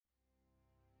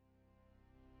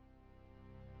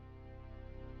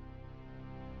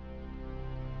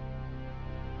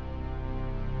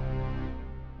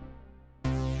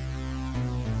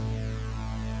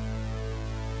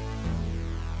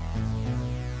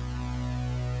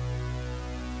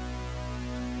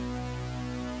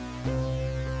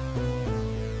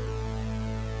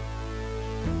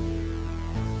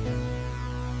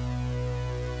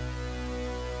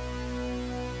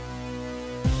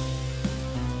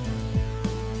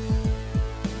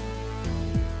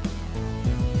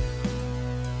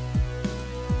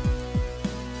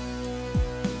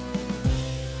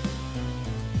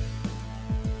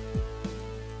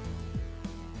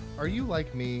Are you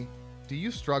like me? Do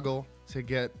you struggle to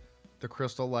get the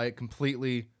Crystal Light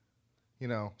completely,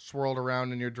 swirled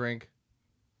around in your drink?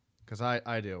 Because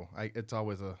I do. It's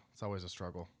always a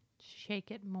struggle.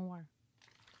 Shake it more.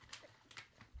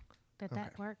 Did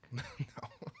that work? No.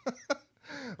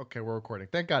 Okay, we're recording.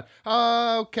 Thank God.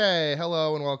 Okay,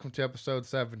 hello and welcome to episode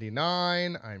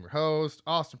 79. I'm your host,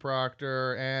 Austin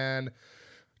Proctor, and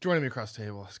joining me across the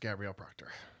table is Gabrielle Proctor.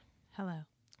 Hello.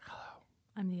 Hello.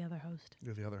 I'm the other host.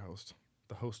 You're the other host.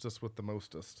 The hostess with the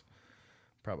mostest.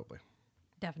 Probably.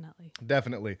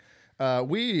 Definitely.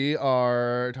 We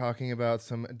are talking about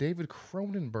some David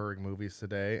Cronenberg movies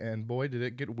today, and boy, did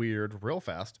it get weird real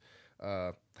fast.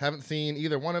 Haven't seen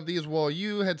either one of these. Well,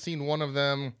 you had seen one of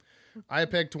them. I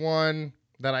picked one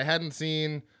that I hadn't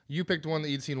seen. You picked one that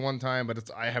you'd seen one time, but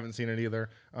I haven't seen it either.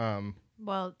 I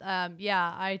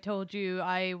told you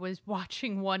I was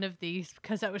watching one of these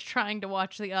because I was trying to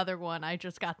watch the other one. I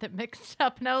just got them mixed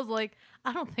up, and I was like,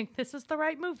 I don't think this is the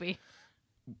right movie.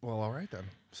 Well, all right then.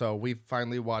 So we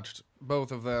finally watched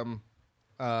both of them.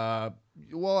 How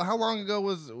long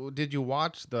ago did you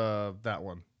watch that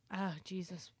one? Oh,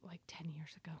 Jesus, like 10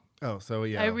 years ago. Oh, so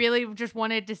yeah. I really just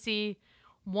wanted to see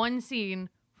one scene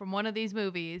from one of these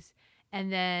movies,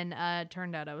 and then it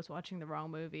turned out I was watching the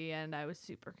wrong movie, and I was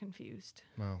super confused.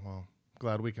 Oh, well,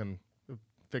 glad we can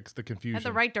fix the confusion. Had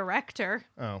the right director.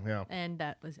 Oh, yeah. And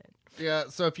that was it. Yeah,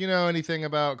 so if you know anything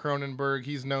about Cronenberg,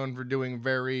 he's known for doing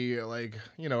very,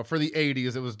 for the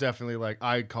 80s, it was definitely,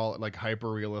 I call it,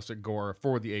 hyper-realistic gore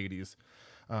for the 80s.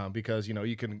 Because,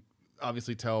 you can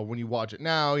obviously tell when you watch it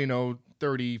now,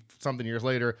 30-something years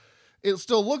later, it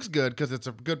still looks good because it's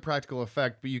a good practical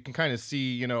effect, but you can kind of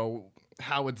see,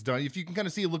 how it's done. If you can kind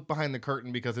of see a look behind the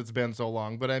curtain because it's been so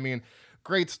long. But, I mean,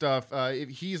 great stuff.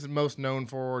 He's most known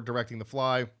for directing The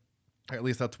Fly. At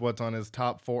least that's what's on his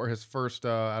top 4, his first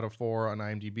out of 4 on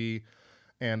IMDb.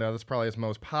 And that's probably his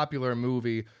most popular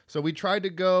movie. So we tried to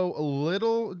go a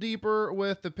little deeper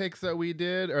with the picks that we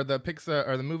did, or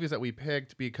the movies that we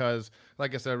picked, because,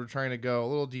 like I said, we're trying to go a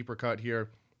little deeper cut here.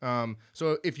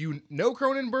 So if you know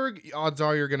Cronenberg, odds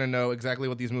are you're going to know exactly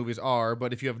what these movies are.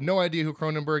 But if you have no idea who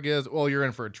Cronenberg is, well, you're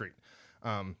in for a treat. So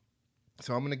I'm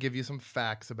going to give you some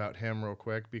facts about him real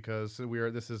quick, because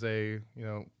this is 2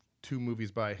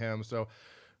 movies by him. So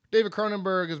David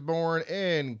Cronenberg is born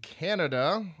in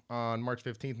Canada on March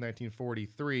 15th,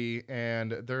 1943,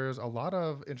 and there's a lot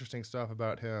of interesting stuff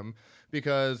about him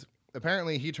because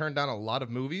apparently he turned down a lot of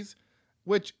movies,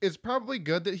 which is probably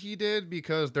good that he did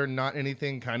because they're not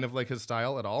anything kind of like his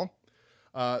style at all.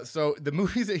 So the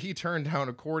movies that he turned down,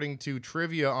 according to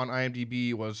trivia on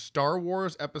IMDb, was Star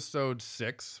Wars Episode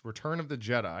 6, Return of the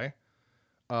Jedi,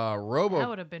 That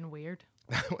would have been weird.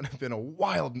 That would have been a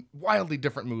wildly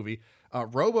different movie.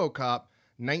 RoboCop,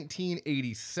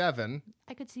 1987.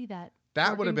 I could see that.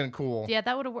 That would have been cool. Yeah,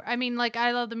 that would have worked. I mean,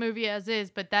 I love the movie as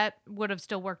is, but that would have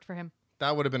still worked for him.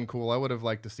 That would have been cool. I would have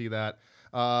liked to see that.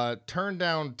 Turned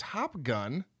down Top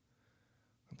Gun.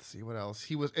 Let's see what else.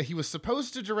 He was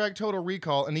supposed to direct Total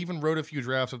Recall and even wrote a few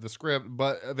drafts of the script,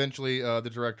 but eventually the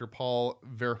director Paul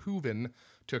Verhoeven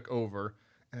took over.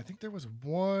 And I think there was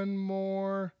one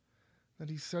more that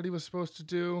he said he was supposed to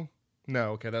do.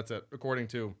 No, okay, that's it, according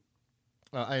to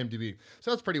IMDb.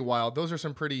 So that's pretty wild. Those are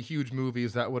some pretty huge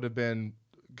movies that would have been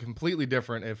completely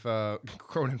different if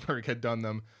Cronenberg had done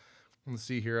them. Let's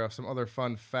see here. Some other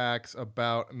fun facts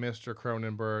about Mr.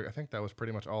 Cronenberg. I think that was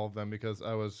pretty much all of them because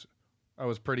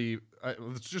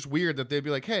it's just weird that they'd be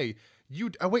like, hey,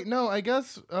 I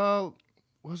guess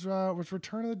was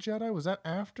Return of the Jedi, was that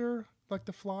after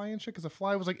The Fly and shit? Because The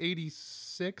Fly was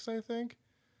 86, I think.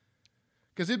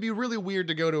 Because it'd be really weird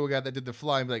to go to a guy that did The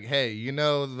Fly and be like, hey,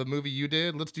 the movie you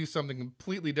did? Let's do something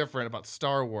completely different about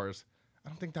Star Wars. I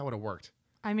don't think that would have worked.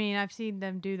 I mean, I've seen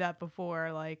them do that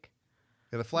before.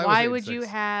 Yeah, The Fly why was 86. would you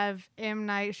have M.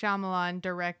 Night Shyamalan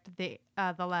direct the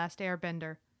Last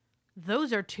Airbender?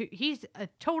 Those are two. He's a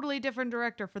totally different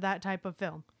director for that type of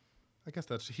film. I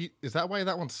guess is that why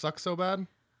that one sucks so bad?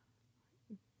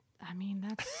 I mean,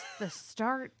 that's the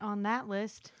start on that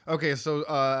list. Okay, so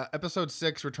Episode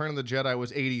 6, Return of the Jedi,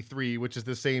 was 83, which is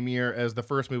the same year as the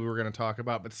first movie we're going to talk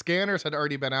about. But Scanners had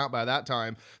already been out by that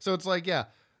time. So it's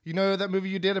that movie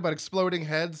you did about exploding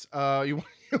heads? You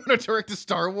want to direct to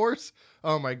Star Wars?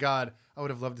 Oh, my God. I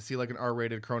would have loved to see an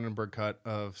R-rated Cronenberg cut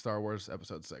of Star Wars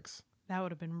Episode 6. That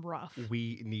would have been rough.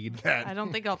 We need that. I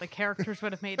don't think all the characters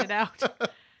would have made it out.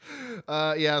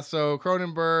 So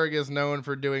Cronenberg is known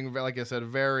for doing, like I said,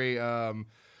 very, how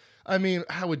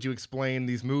would you explain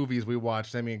these movies we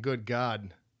watched? I mean, good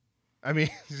God.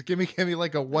 Just give me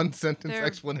a one-sentence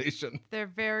explanation. They're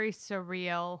very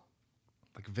surreal.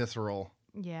 Visceral.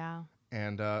 Yeah.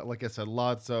 And like I said,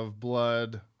 lots of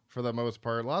blood for the most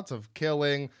part, lots of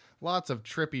killing, lots of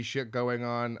trippy shit going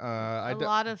on. A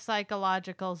lot of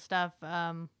psychological stuff.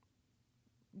 Yeah,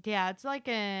 it's like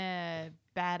a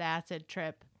bad acid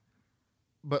trip.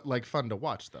 But like fun to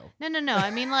watch though. No.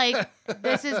 I mean, like,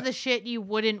 this is the shit you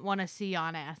wouldn't want to see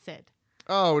on acid.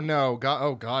 Oh no, God!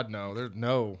 Oh God, no! There's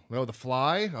no. The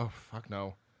Fly. Oh fuck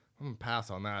no! I'm gonna pass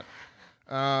on that.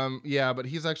 Yeah, but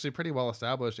he's actually pretty well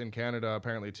established in Canada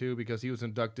apparently too, because he was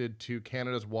inducted to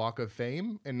Canada's Walk of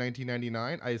Fame in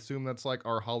 1999. I assume that's like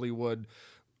our Hollywood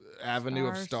Avenue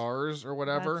of Stars or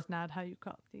whatever. That's not how you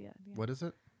call it. Yeah. What is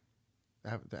it?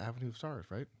 The Avenue of Stars,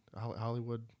 right?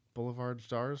 Hollywood Boulevard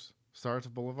Stars. Stars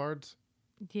of Boulevards?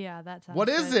 Yeah, that sounds What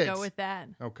good. is it? Go with that.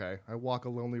 Okay, I walk a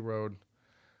lonely road.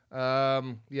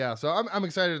 Yeah, so I'm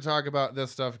excited to talk about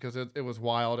this stuff because it was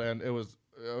wild, and it was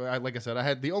like I said, I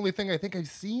had the only thing I think I've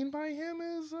seen by him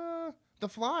is The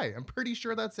Fly. I'm pretty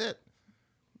sure that's it.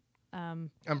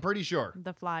 I'm pretty sure.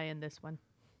 The Fly in this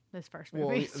first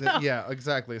movie. Well, yeah,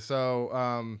 exactly.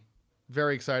 So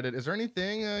very excited. Is there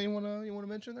anything you wanna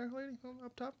mention there, lady,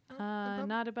 up top?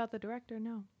 Not about the director,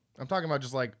 no. I'm talking about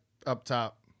just like up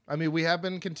top. I mean, we have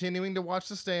been continuing to watch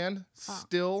The Stand.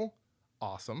 Still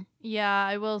awesome. Yeah,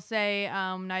 I will say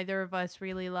neither of us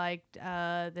really liked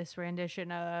this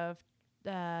rendition of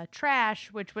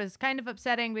Trash, which was kind of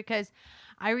upsetting because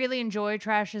I really enjoy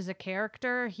Trash as a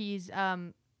character. He's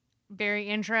very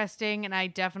interesting, and I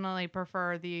definitely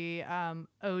prefer the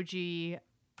OG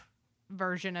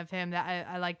version of him. That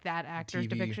I like that actor's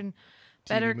depiction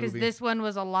better because this one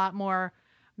was a lot more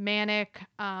manic.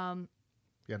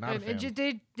 Yeah, not a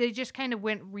fan. They just kind of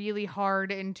went really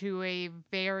hard into a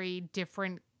very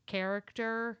different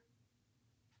character,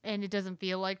 and it doesn't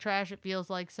feel like Trash. It feels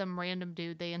like some random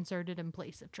dude they inserted in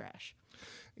place of Trash.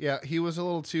 Yeah, he was a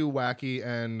little too wacky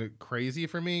and crazy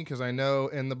for me because I know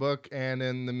in the book and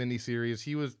in the miniseries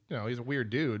he was, he's a weird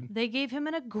dude. They gave him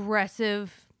an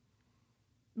aggressive,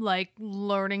 like,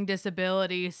 learning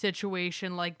disability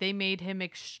situation. Like, they made him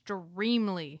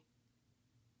extremely,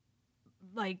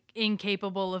 like,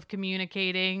 incapable of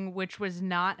communicating, which was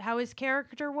not how his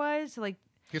character was. Like,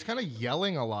 he's kind of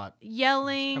yelling a lot.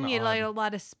 Like a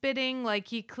lot of spitting. Like,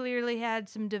 he clearly had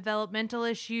some developmental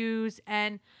issues,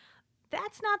 and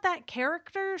that's not that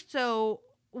character. So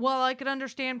while I could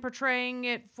understand portraying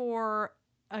it for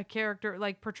a character,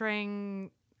 like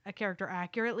portraying a character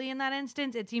accurately in that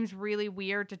instance, it seems really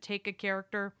weird to take a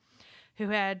character who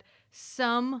had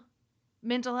some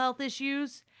mental health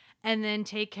issues and then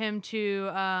take him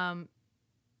to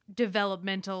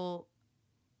developmental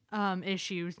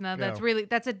issues. Now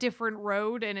that's a different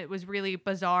road, and it was really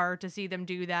bizarre to see them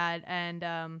do that. And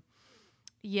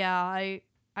I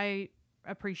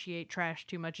appreciate Trash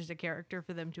too much as a character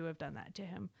for them to have done that to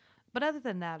him. But other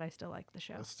than that, I still like the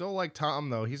show. I still like Tom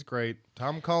though. He's great.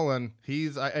 Tom Cullen.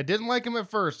 I didn't like him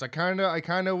at first. I kind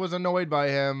of was annoyed by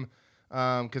him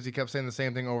because he kept saying the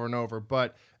same thing over and over.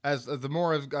 But as the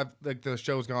more the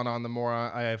show's gone on, the more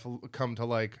I have come to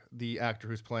like the actor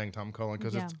who's playing Tom Cullen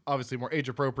because it's obviously more age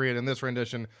appropriate in this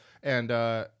rendition. And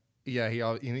he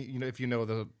if you know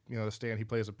the Stand, he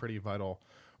plays a pretty vital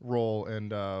role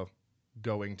in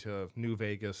going to New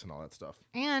Vegas and all that stuff.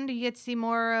 And you get to see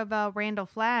more about Randall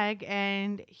Flagg,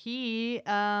 and he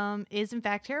is in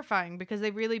fact terrifying because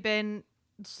they've really been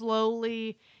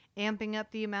slowly amping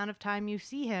up the amount of time you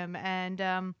see him.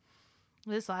 And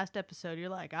this last episode, you're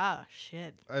like,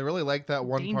 shit. I really like that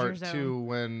one Danger part zone. too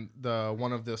when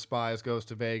one of the spies goes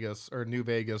to Vegas or New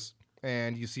Vegas,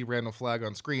 and you see Randall Flagg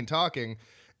on screen talking,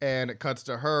 and it cuts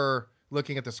to her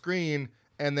looking at the screen,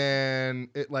 and then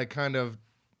it like kind of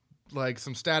like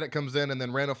some static comes in, and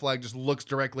then Randall Flagg just looks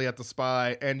directly at the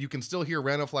spy, and you can still hear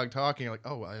Randall Flagg talking. You're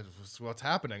like, what's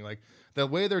happening? Like the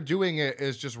way they're doing it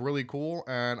is just really cool,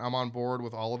 and I'm on board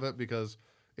with all of it because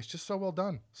it's just so well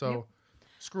done. So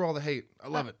screw all the hate. I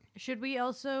love it. Should we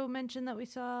also mention that we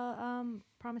saw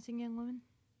Promising Young Woman?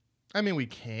 I mean, we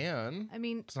can. I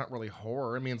mean, it's not really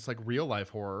horror. I mean, it's like real life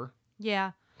horror.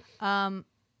 Yeah.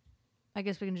 I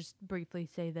guess we can just briefly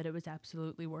say that it was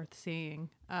absolutely worth seeing.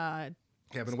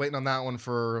 I've been waiting on that one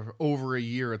for over a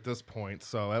year at this point,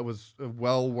 so it was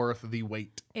well worth the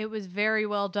wait. It was very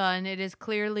well done. It is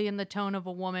clearly in the tone of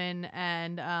a woman,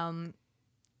 and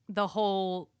the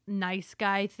whole nice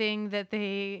guy thing that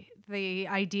the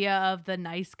idea of the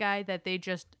nice guy that they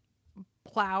just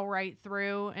plow right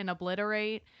through and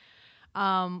obliterate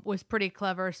was pretty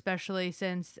clever, especially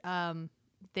since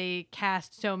they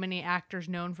cast so many actors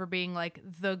known for being like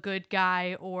the good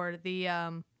guy or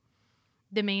the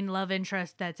main love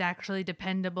interest that's actually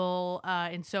dependable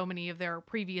in so many of their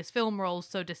previous film roles.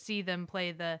 So to see them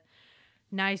play the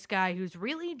nice guy who's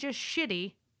really just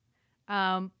shitty,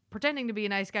 pretending to be a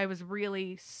nice guy was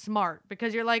really smart,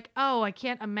 because you're like, oh, I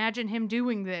can't imagine him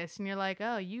doing this. And you're like,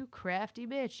 oh, you crafty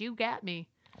bitch, you got me.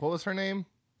 What was her name?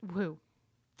 Who?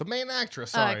 The main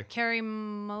actress, sorry. Carey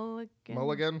Mulligan.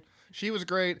 Mulligan. She was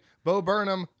great. Bo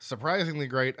Burnham, surprisingly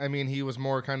great. I mean, he was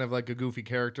more kind of like a goofy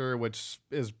character, which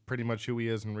is pretty much who he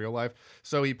is in real life.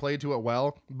 So he played to it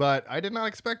well, but I did not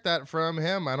expect that from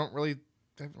him. I haven't really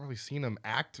seen him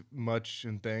act much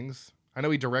in things. I know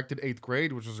he directed 8th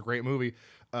Grade, which was a great movie.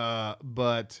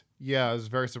 But yeah, I was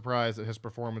very surprised at his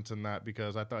performance in that,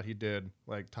 because I thought he did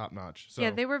like top notch. So yeah,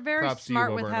 they were very props to you, smart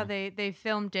Bo with how Burnham. they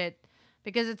filmed it,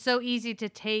 because it's so easy to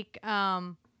take,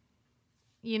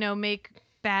 make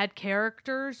bad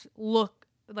characters look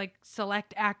like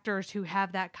select actors who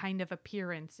have that kind of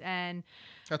appearance. And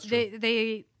That's true.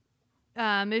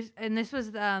 this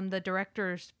was the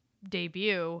director's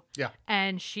debut. Yeah.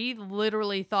 And she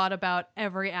literally thought about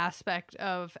every aspect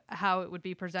of how it would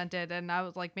be presented. And I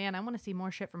was like, man, I want to see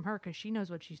more shit from her, because she knows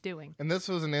what she's doing. And this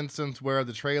was an instance where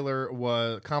the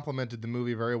trailer complimented the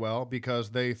movie very well,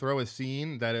 because they throw a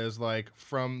scene that is like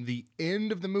from the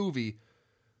end of the movie,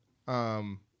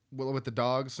 with the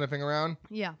dog sniffing around.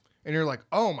 Yeah. And you're like,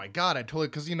 oh my God, I totally,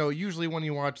 because, usually when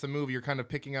you watch the movie, you're kind of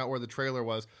picking out where the trailer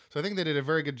was. So I think they did a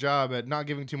very good job at not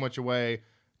giving too much away,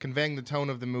 conveying the tone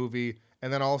of the movie,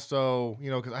 and then also,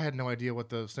 because I had no idea what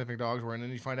the sniffing dogs were, and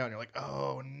then you find out and you're like,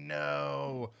 oh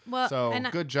no. Well, so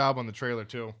good job on the trailer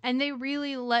too. And they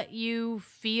really let you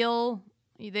feel,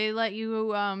 they let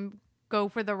you go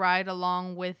for the ride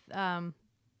along with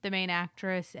the main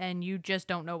actress, and you just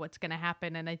don't know what's going to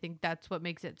happen. And I think that's what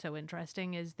makes it so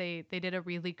interesting, is they did a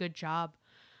really good job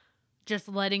just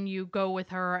letting you go with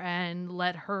her and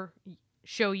let her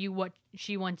show you what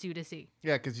she wants you to see.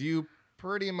 Yeah, because you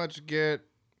pretty much get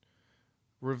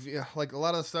like a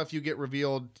lot of the stuff you get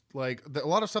revealed, like a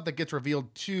lot of stuff that gets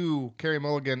revealed to Carey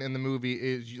Mulligan in the movie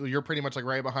is you're pretty much like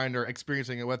right behind her,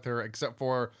 experiencing it with her, except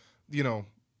for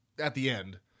at the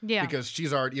end. Yeah, because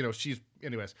she's already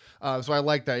anyways. So I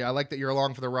like that. Yeah, I like that you're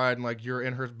along for the ride, and like you're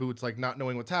in her boots, like not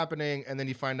knowing what's happening, and then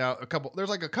you find out there's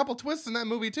like a couple twists in that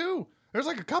movie too. There's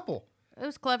like a couple. It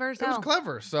was clever as hell. It was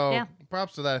clever. So yeah.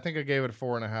 Props to that. I think I gave it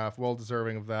 4.5. Well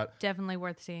deserving of that. Definitely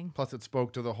worth seeing. Plus it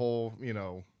spoke to the whole,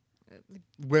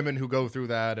 women who go through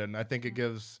that, and I think it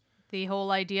gives the whole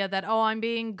idea that, oh, I'm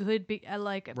being good,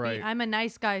 right. I'm a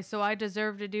nice guy, so I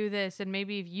deserve to do this, and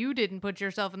maybe if you didn't put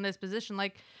yourself in this position,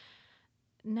 like,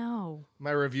 no. My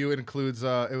review includes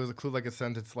include like a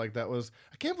sentence like that was,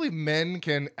 I can't believe men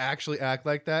can actually act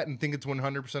like that and think it's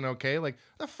 100% okay. Like,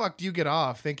 the fuck do you get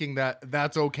off thinking that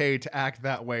that's okay to act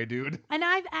that way, dude? And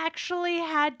I've actually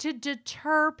had to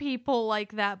deter people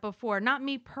like that before. Not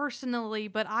me personally,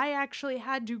 but I actually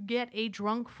had to get a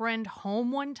drunk friend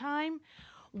home one time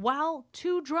while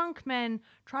 2 drunk men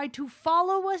tried to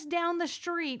follow us down the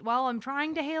street while I'm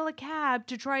trying to hail a cab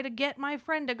to try to get my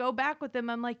friend to go back with them.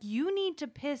 I'm like, you need to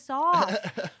piss off.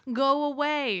 Go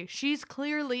away. She's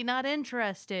clearly not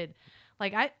interested.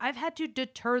 Like, I've had to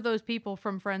deter those people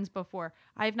from friends before.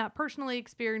 I have not personally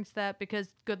experienced that,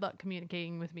 because good luck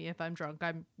communicating with me if I'm drunk.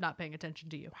 I'm not paying attention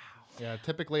to you. Wow. Yeah,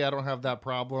 typically I don't have that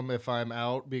problem if I'm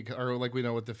out, or like we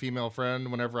know with the female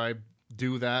friend, whenever I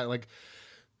do that, like,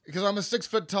 because I'm a 6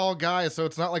 foot tall guy, so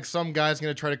it's not like some guy's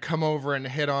gonna try to come over and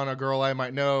hit on a girl I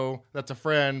might know that's a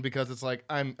friend, because it's like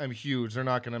I'm huge. They're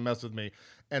not gonna mess with me.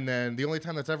 And then the only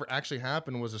time that's ever actually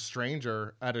happened was a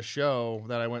stranger at a show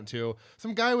that I went to.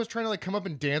 Some guy was trying to like come up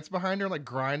and dance behind her and like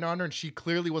grind on her, and she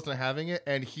clearly wasn't having it,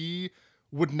 and he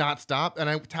would not stop. And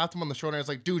I tapped him on the shoulder and I was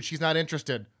like, dude, she's not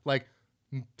interested. Like,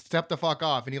 step the fuck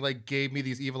off. And he like gave me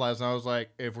these evil eyes, and I was like,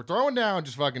 if we're throwing down,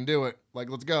 just fucking do it. Like,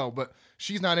 let's go. But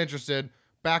she's not interested.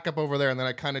 Back up over there. And then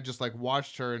I kind of just like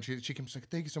watched her, and she comes like,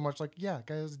 thank you so much. Like, yeah,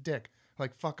 guy is a dick.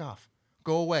 Like, fuck off.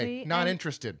 Go away. See, not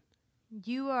interested.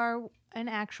 You are an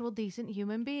actual decent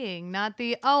human being, not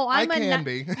the I can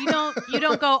be. You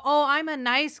don't go, oh, I'm a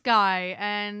nice guy,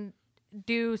 and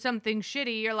do something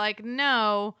shitty. You're like,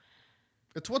 no.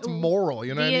 It's what's moral,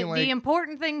 you know what I mean? Like, the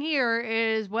important thing here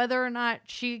is whether or not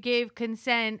she gave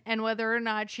consent, and whether or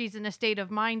not she's in a state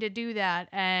of mind to do that.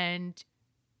 And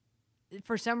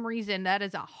for some reason, that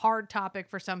is a hard topic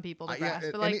for some people to grasp.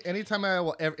 But like, anytime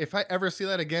if I ever see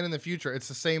that again in the future, it's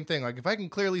the same thing. Like, if I can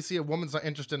clearly see a woman's not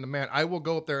interested in a man, I will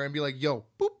go up there and be like, yo,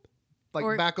 boop,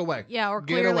 like, back away. Yeah, or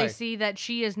clearly see that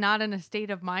she is not in a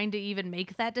state of mind to even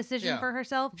make that decision for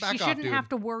herself. She shouldn't have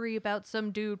to worry about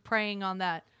some dude preying on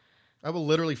that. I will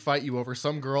literally fight you over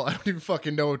some girl I don't even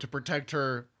fucking know to protect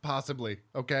her, possibly.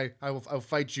 Okay? I'll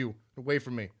fight you. Away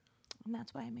from me. And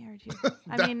that's why I married you.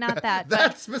 I mean, not that.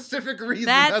 That specific reason.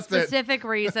 That That's specific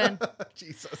reason.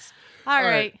 Jesus. All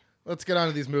right. Let's get on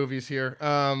to these movies here.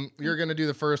 You're going to do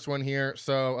the first one here.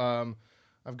 So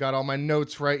I've got all my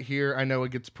notes right here. I know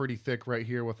it gets pretty thick right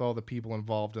here with all the people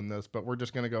involved in this, but we're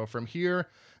just going to go from here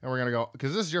and we're going to go,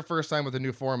 because this is your first time with a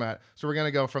new format. So we're going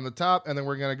to go from the top and then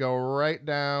we're going to go right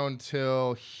down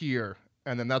till here.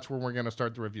 And then that's where we're going to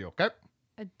start the review. Okay?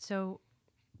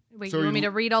 Wait, you want me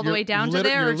to read all the way down to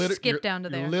there or skip down to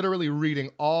there? You're literally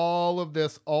reading all of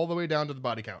this all the way down to the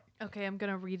body count. Okay, I'm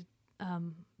going to read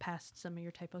past some of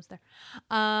your typos there.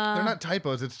 They're not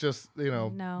typos. It's just,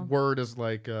 No. word is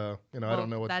like, I don't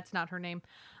know what. That's not her name.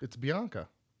 It's Bianca.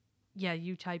 Yeah,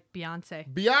 you type Beyonce.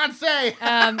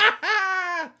 Beyonce!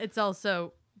 It's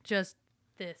also just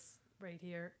this right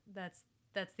here. That's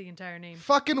the entire name.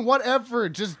 Fucking whatever.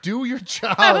 Just do your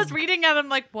job. I was reading it. I'm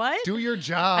like, what? Do your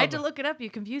job. I had to look it up. You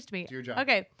confused me. Do your job.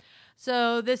 Okay.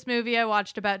 So this movie I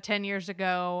watched about 10 years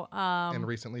ago. And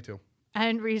recently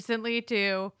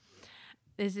too.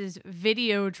 This is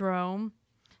Videodrome.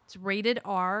 It's rated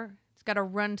R. It's got a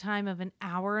runtime of 1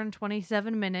 hour and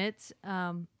 27 minutes.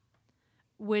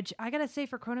 Which I gotta say,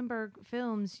 for Cronenberg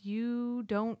films, you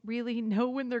don't really know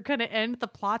when they're gonna end. The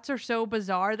plots are so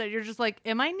bizarre that you're just like,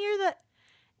 am I near the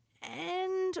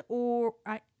end or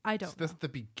I don't know. Is this the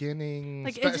beginning?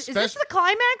 Like, is this the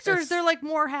climax or is there like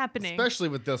more happening? Especially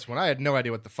with this one. I had no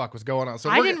idea what the fuck was going on.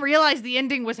 So I didn't realize the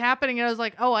ending was happening and I was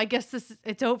like, oh, I guess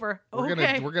it's over. We're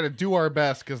gonna do our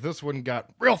best because this one got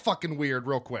real fucking weird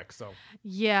real quick. So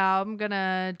yeah, I'm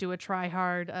gonna do a try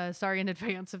hard. Sorry in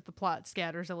advance if the plot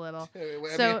scatters a little. I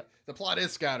mean, the plot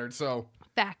is scattered, so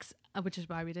facts. Which is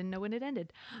why we didn't know when it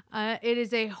ended. It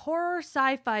is a horror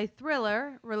sci-fi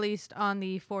thriller released on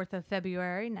the 4th of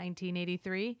February,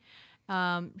 1983.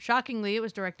 Shockingly, it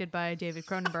was directed by David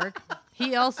Cronenberg.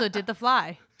 He also did The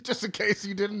Fly. Just in case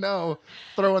you didn't know,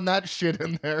 throwing that shit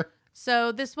in there.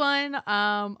 So this one,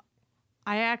 I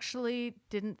actually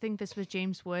didn't think this was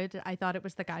James Wood. I thought it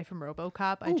was the guy from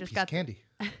RoboCop. I just got candy.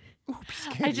 Ooh, piece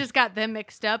of candy. I just got them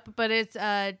mixed up, but it's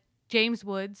James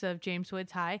Woods of James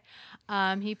Woods High.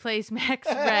 He plays Max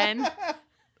Wren.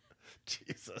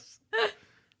 Jesus.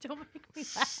 Don't make me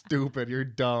laugh. Stupid. You're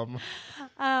dumb.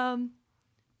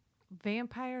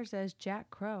 Vampires as Jack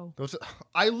Crow.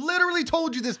 I literally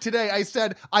told you this today. I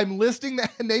said I'm listing the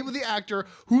name of the actor,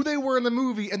 who they were in the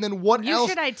movie, and then what else.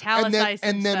 You should italicize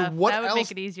and then stuff. what that would else,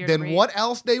 make it easier to read. what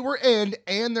else they were in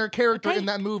and their character Okay. in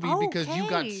that movie because you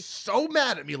got so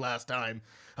mad at me last time.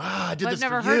 I did I've this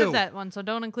never for heard you. of that one, so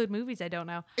don't include movies I don't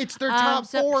know. It's their top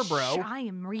 4, bro. I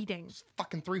am reading. It's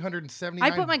fucking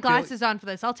 379. I put my glasses on for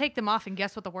this. I'll take them off and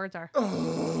guess what the words are.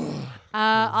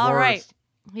 All right.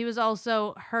 He was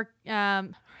also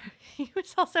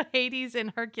Hades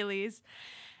in Hercules,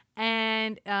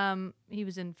 and he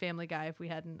was in Family Guy. If we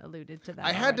hadn't alluded to that,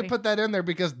 I had to put that in there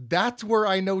because that's where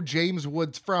I know James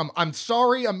Woods from. I'm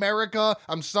sorry, America.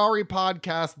 I'm sorry,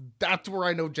 podcast. That's where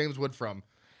I know James Wood from.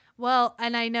 Well,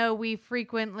 and I know we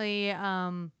frequently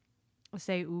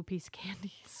say "ooh, piece of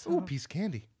candy." So Ooh, piece of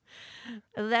candy.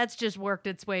 that's just worked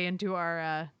its way into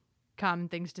our common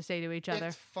things to say to each other.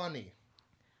 It's funny.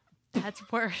 That's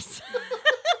worse.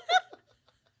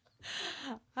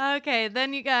 Okay,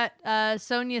 then you got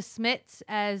Sonia Smits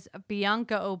as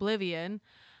Bianca Oblivion.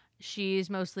 She's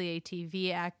mostly a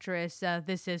TV actress.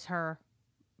 This is her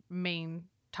main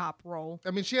top role.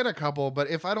 I mean, she had a couple, but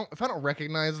if I don't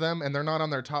recognize them and they're not on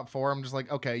their top 4, I'm just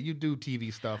like, okay, you do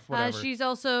TV stuff, whatever. She's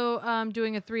also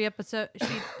doing a 3-episode.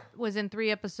 She was in 3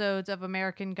 episodes of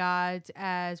American Gods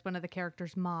as one of the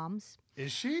characters' moms.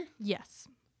 Is she? Yes,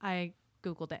 I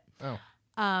googled it. Oh.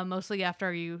 Mostly after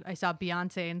I saw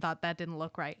Beyonce and thought that didn't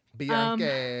look right.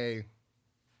 Bianca.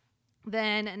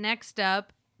 Then next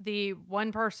up, the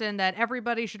one person that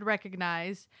everybody should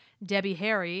recognize, Debbie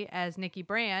Harry as Nikki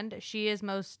Brand. She is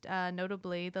most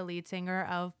notably the lead singer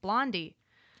of Blondie.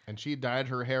 And she dyed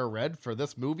her hair red for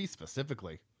this movie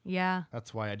specifically. Yeah.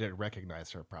 That's why I didn't recognize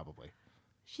her, probably.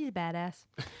 She's a badass.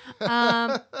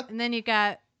 And then you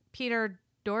got Peter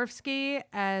Dorfsky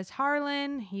as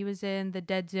Harlan. He was in The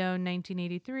Dead Zone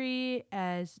 1983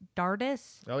 as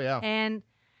Dardis. Oh, yeah. And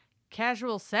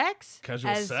Casual Sex?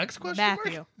 Casual Sex? Question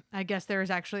Matthew. mark? I guess there is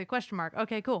actually a question mark.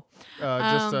 Okay, cool.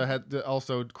 Also,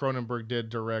 Cronenberg did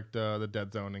direct The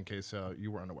Dead Zone, in case you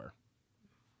were unaware.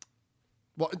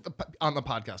 Well, on the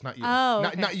podcast, not you. Oh,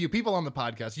 okay. Not you. People on the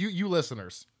podcast. You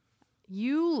listeners.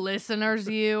 You listeners,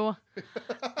 you.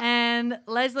 And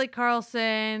Leslie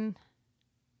Carlson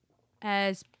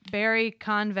as Barry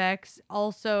Convex,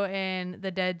 also in The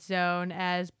Dead Zone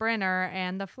as Brenner,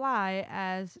 and The Fly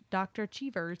as Dr.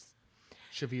 Cheevers.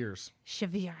 Cheevers.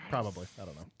 Cheevers. Probably. I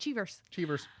don't know. Cheevers.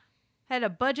 Cheevers. had a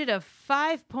budget of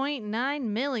 $5.9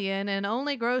 million and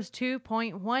only grossed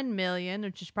 $2.1 million,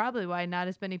 which is probably why not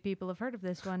as many people have heard of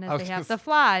this one as they have The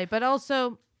Fly. But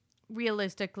also,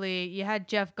 realistically, you had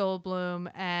Jeff Goldblum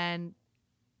and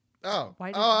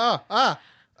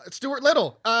Stuart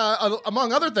Little,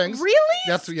 among other things.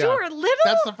 Really? Stuart Little?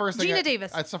 That's the first thing. Gina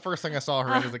Davis. That's the first thing I saw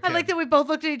her in as a kid. I like that we both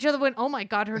looked at each other and went, oh my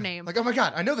God, her name. Like, oh my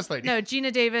God, I know this lady. No, Gina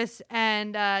Davis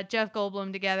and Jeff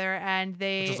Goldblum together, and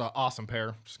they... Which is an awesome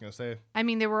pair, just going to say. I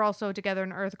mean, they were also together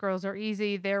in Earth Girls Are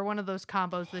Easy. They're one of those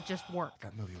combos that just work.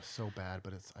 That movie was so bad,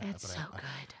 but it's so good.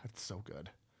 It's so good.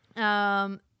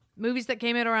 Movies that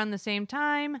came out around the same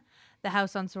time: The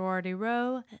House on Sorority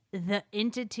Row, The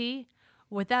Entity,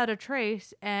 Without a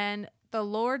Trace, and The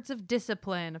Lords of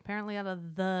Discipline, apparently out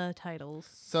of the titles.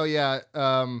 So yeah,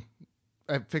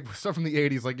 I think stuff from the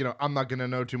 80s, like, I'm not going to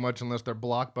know too much unless they're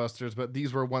blockbusters, but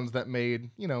these were ones that made,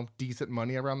 decent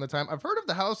money around the time. I've heard of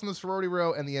The House on the Sorority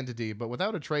Row and The Entity, but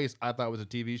Without a Trace, I thought it was a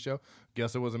TV show.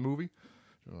 Guess it was a movie.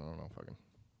 I don't know, fucking.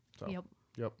 So,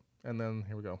 Yep. And then,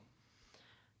 here we go.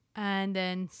 And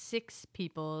then 6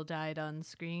 people died on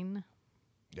screen.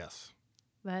 Yes.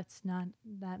 That's not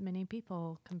that many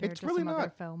people compared to really some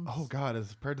other films. Oh God,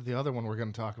 as compared to the other one we're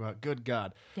going to talk about. Good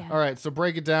God. Yeah. All right, so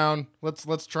break it down.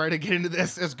 Let's try to get into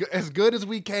this as good as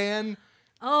we can.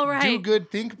 All right. Do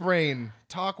good, think brain,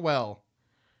 talk well.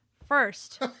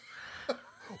 First,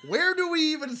 where do we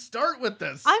even start with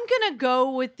this? I'm going to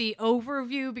go with the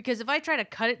overview because if I try to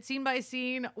cut it scene by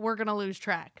scene, we're going to lose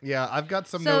track. Yeah, I've got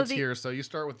some notes here, so you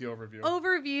start with the overview.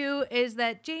 Overview is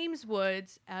that James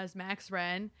Woods, as Max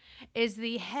Wren, is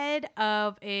the head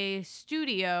of a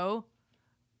studio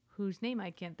whose name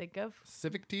I can't think of.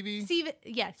 Civic TV? Civic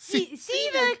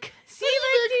Civic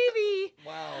TV.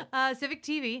 Wow. Civic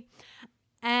TV.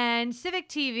 And Civic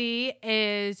TV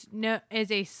is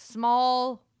a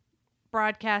small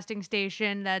broadcasting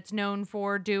station that's known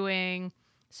for doing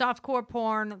softcore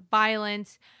porn,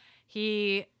 violence.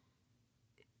 He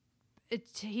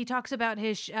talks about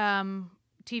his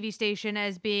TV station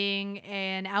as being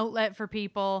an outlet for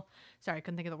people. Sorry, I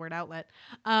couldn't think of the word outlet.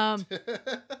 An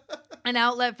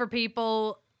outlet for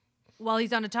people while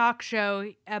he's on a talk show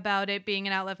about it being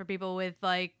an outlet for people with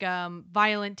like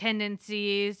violent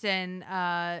tendencies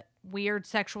and weird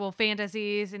sexual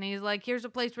fantasies. And he's like, here's a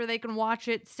place where they can watch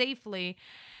it safely.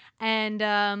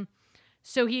 And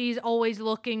so he's always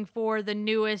looking for the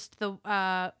newest,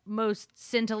 the most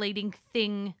scintillating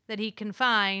thing that he can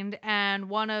find. And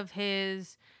one of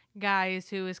his guys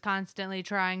who is constantly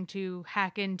trying to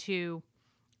hack into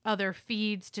other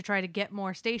feeds to try to get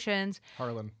more stations,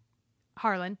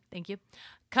 Harlan, thank you,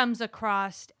 comes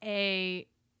across a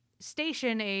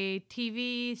station, a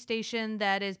TV station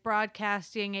that is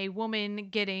broadcasting a woman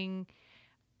getting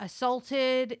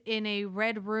assaulted in a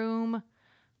red room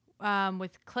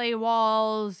with clay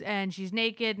walls, and she's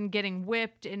naked and getting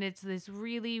whipped, and it's this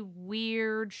really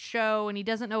weird show, and he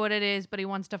doesn't know what it is, but he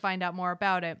wants to find out more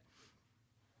about it.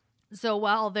 So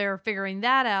while they're figuring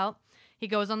that out, he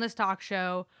goes on this talk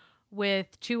show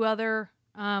with 2 other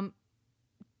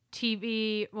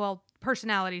TV,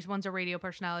 personalities. One's a radio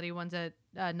personality, one's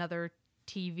another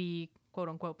TV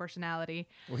quote-unquote personality.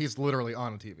 Well, he's literally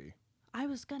on a TV. I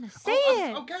was gonna say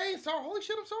it. Okay, sorry. Holy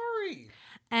shit, I'm sorry.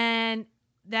 And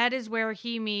that is where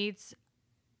he meets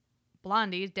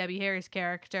Blondie, Debbie Harry's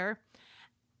character,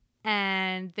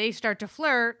 and they start to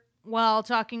flirt while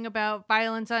talking about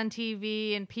violence on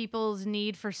TV and people's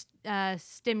need for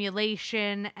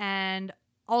stimulation. And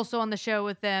also on the show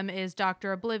with them is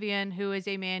Dr. Oblivion, who is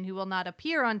a man who will not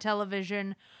appear on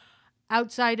television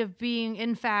outside of being,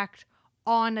 in fact,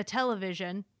 on a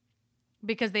television,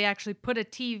 because they actually put a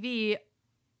TV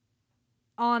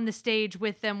on the stage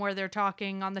with them where they're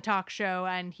talking on the talk show,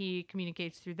 and he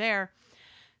communicates through there.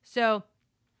 So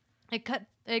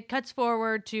it cuts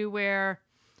forward to where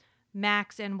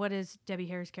Max and what is Debbie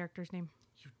Harry's character's name?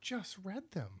 You just read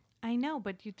them. I know,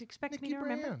 but you'd expect me to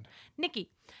remember. Brand.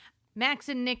 Nikki. Max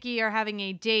and Nikki are having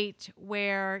a date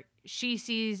where she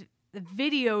sees the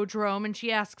Videodrome and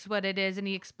she asks what it is, and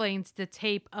he explains the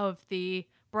tape of the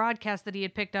broadcast that he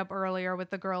had picked up earlier with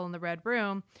the girl in the red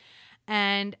room,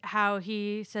 and how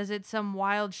he says it's some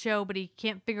wild show, but he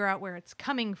can't figure out where it's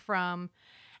coming from.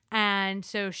 And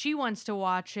so she wants to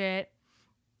watch it,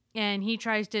 and he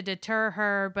tries to deter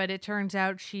her, but it turns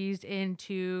out she's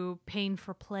into pain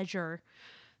for pleasure.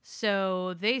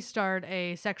 So they start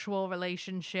a sexual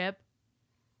relationship.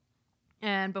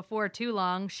 And before too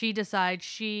long, she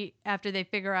decides after they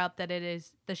figure out that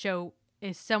the show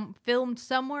is filmed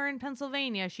somewhere in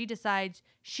Pennsylvania, she decides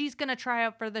she's going to try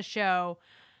out for the show.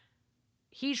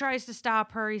 He tries to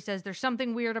stop her. He says there's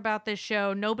something weird about this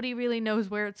show. Nobody really knows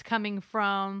where it's coming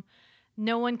from.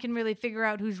 No one can really figure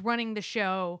out who's running the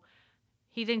show.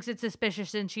 He thinks it's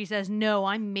suspicious, and she says, no,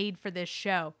 I'm made for this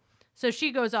show. So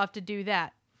she goes off to do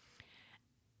that.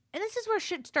 And this is where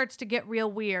shit starts to get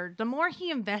real weird. The more he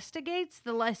investigates,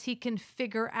 the less he can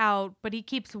figure out, but he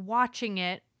keeps watching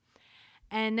it.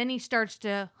 And then he starts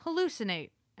to hallucinate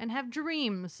and have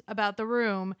dreams about the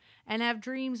room and have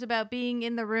dreams about being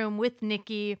in the room with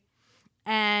Nikki.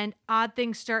 And odd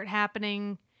things start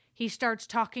happening. He starts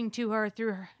talking to her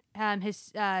through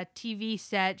his TV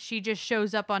set. She just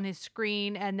shows up on his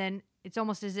screen, and then it's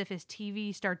almost as if his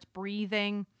TV starts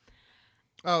breathing.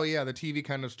 Oh, yeah, the TV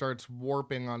kind of starts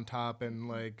warping on top and,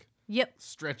 like, Yep.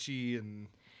 stretchy and...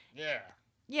 Yeah.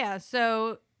 Yeah,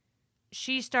 so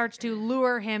she starts to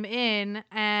lure him in,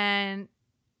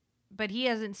 but he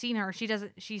hasn't seen her.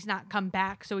 She's not come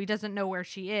back, so he doesn't know where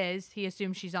she is. He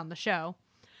assumes she's on the show.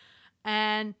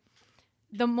 And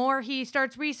the more he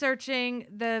starts researching,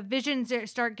 the visions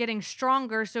start getting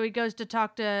stronger, so he goes to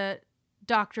talk to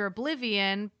Dr.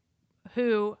 Oblivion,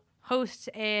 who hosts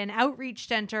an outreach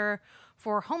center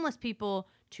for homeless people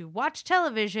to watch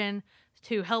television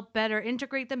to help better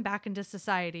integrate them back into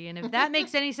society. And if that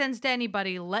makes any sense to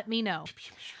anybody, let me know.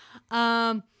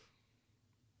 But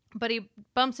he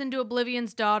bumps into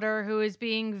Oblivion's daughter, who is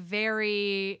being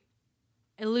very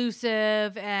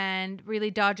elusive and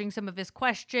really dodging some of his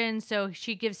questions. So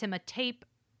she gives him a tape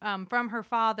from her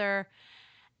father.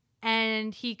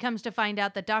 And he comes to find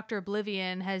out that Dr.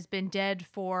 Oblivion has been dead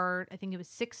for, I think it was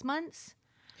 6 months.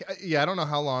 Yeah, I don't know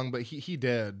how long, but he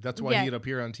did. That's why Yeah. he'd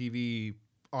appear on TV.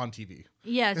 On TV.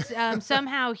 Yes.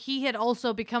 Somehow he had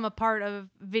also become a part of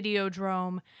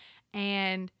Videodrome,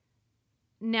 and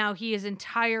now he is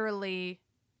entirely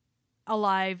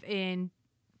alive in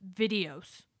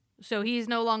videos. So he's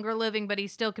no longer living, but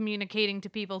he's still communicating to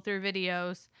people through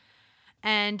videos.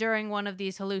 And during one of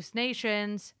these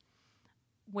hallucinations,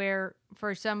 where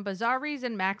for some bizarre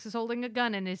reason Max is holding a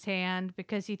gun in his hand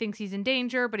because he thinks he's in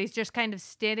danger, but he's just kind of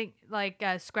standing, like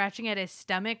scratching at his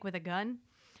stomach with a gun.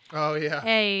 Oh, yeah.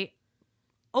 A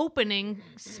opening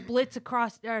splits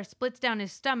down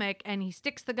his stomach, and he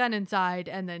sticks the gun inside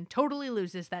and then totally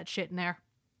loses that shit in there.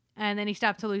 And then he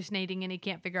stops hallucinating, and he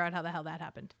can't figure out how the hell that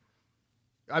happened.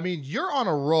 I mean, you're on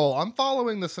a roll. I'm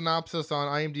following the synopsis on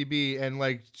IMDb, and,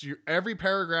 like, every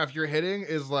paragraph you're hitting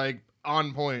is, like,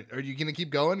 on point. Are you going to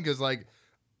keep going? Because, like,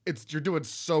 you're doing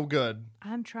so good.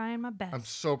 I'm trying my best. I'm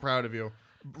so proud of you.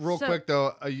 Real quick,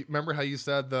 though, remember how you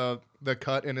said the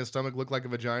cut in his stomach looked like a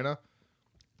vagina?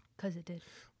 Because it did.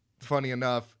 Funny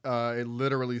enough, it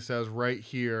literally says right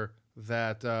here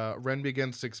that Ren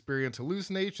begins to experience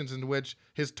hallucinations in which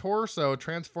his torso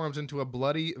transforms into a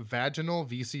bloody vaginal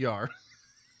VCR.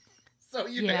 So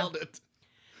you nailed it.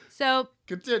 So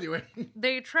continuing.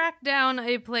 They track down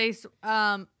a place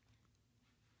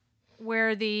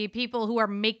where the people who are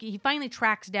he finally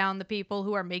tracks down the people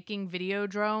who are making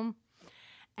Videodrome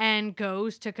and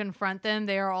goes to confront them.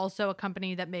 They are also a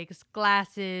company that makes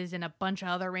glasses and a bunch of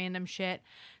other random shit.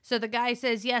 So the guy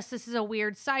says, yes, this is a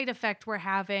weird side effect we're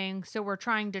having, so we're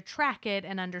trying to track it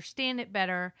and understand it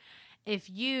better. If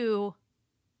you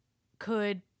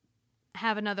could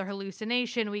have another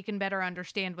hallucination, we can better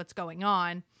understand what's going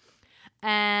on.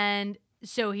 And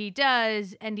so he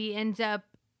does, and he ends up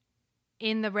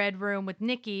in the red room with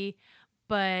Nikki,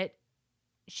 but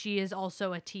she is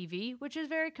also a TV, which is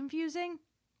very confusing.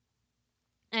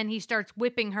 And he starts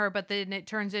whipping her, but then it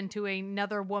turns into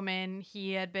another woman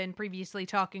he had been previously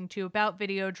talking to about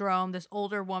Videodrome, this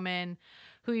older woman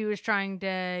who he was trying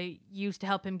to use to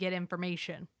help him get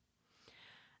information.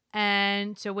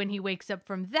 And so when he wakes up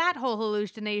from that whole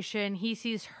hallucination, he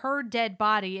sees her dead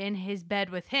body in his bed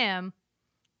with him,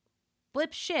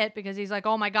 flips shit because he's like,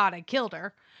 oh my God, I killed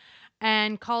her,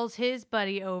 and calls his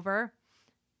buddy over,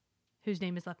 whose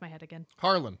name has left my head again.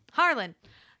 Harlan.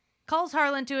 Calls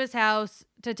Harlan to his house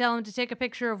to tell him to take a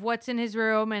picture of what's in his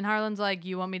room. And Harlan's like,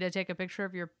 you want me to take a picture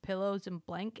of your pillows and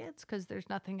blankets? Because there's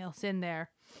nothing else in there.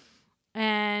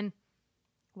 And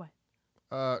what?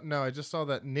 No, I just saw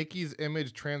that Nikki's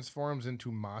image transforms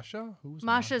into Masha. Who's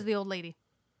Masha's the old lady.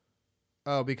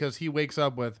 Oh, because he wakes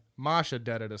up with Masha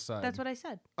dead at his side. That's what I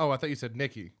said. Oh, I thought you said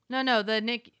Nikki. No,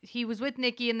 he was with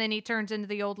Nikki, and then he turns into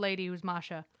the old lady who's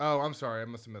Masha. Oh, I'm sorry. I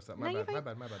must have missed that. My No, bad.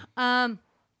 you're fine.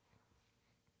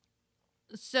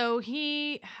 So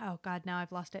oh God, now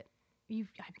I've lost it.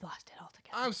 I've lost it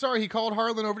altogether. I'm sorry. He called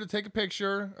Harlan over to take a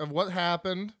picture of what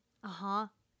happened.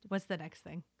 What's the next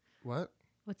thing? What?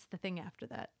 What's the thing after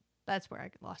that? That's where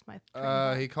I lost my train of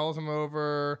thought. He calls him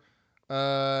over,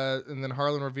 and then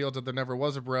Harlan reveals that there never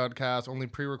was a broadcast, only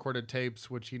pre-recorded tapes,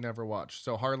 which he never watched.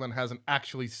 So Harlan hasn't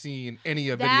actually seen any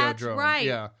of Videodrome. That's right.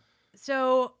 Yeah.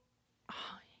 So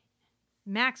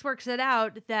Max works it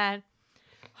out that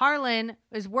Harlan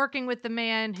is working with the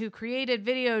man who created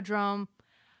Videodrome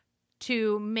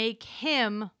to make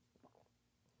him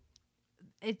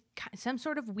some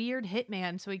sort of weird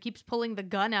hitman. So he keeps pulling the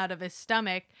gun out of his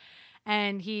stomach,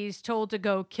 and he's told to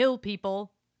go kill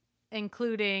people,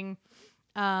 including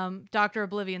Dr.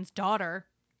 Oblivion's daughter,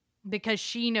 because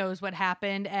she knows what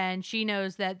happened, and she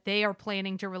knows that they are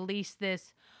planning to release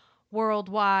this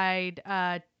worldwide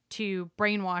to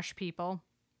brainwash people.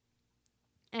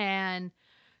 And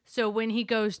so when he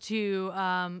goes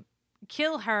to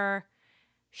kill her,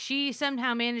 she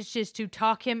somehow manages to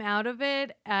talk him out of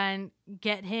it and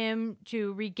get him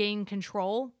to regain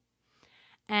control.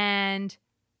 And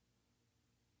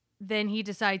then he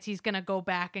decides he's going to go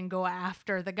back and go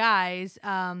after the guys,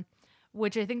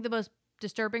 which I think the most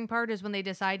disturbing part is when they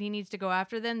decide he needs to go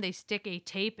after them, they stick a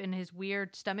tape in his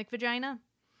weird stomach vagina.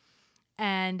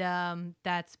 And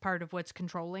that's part of what's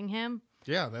controlling him.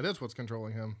 Yeah, that is what's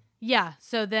controlling him. Yeah,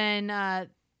 so then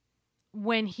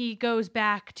when he goes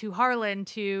back to Harlan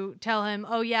to tell him,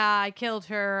 oh yeah, I killed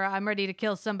her, I'm ready to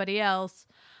kill somebody else,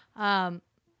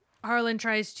 Harlan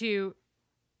tries to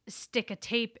stick a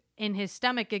tape in his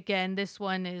stomach again. This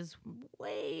one is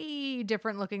way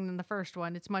different looking than the first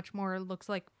one. It's much more, looks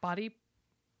like body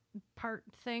part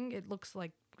thing. It looks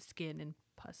like skin and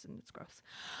pus, and it's gross.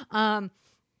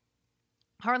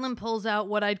 Harlan pulls out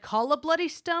what I'd call a bloody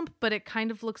stump, but it kind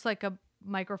of looks like a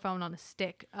microphone on a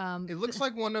stick. It looks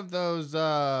like one of those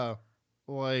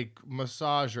like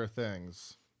massager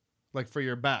things, like for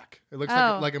your back. It looks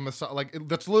like a massage.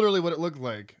 That's literally what it looked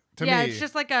like to me. Yeah, it's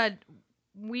just like a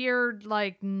weird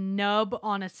like nub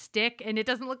on a stick, and it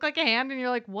doesn't look like a hand. And you're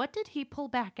like, what did he pull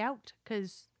back out?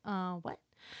 Because what?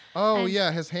 Oh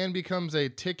yeah, his hand becomes a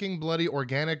ticking bloody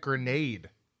organic grenade.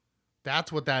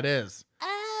 That's what that is.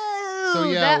 So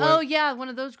yeah, one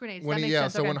of those grenades. When that makes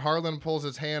sense. So when Harlan pulls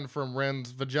his hand from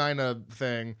Ren's vagina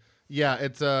thing, yeah,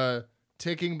 it's a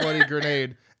ticking bloody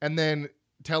grenade. And then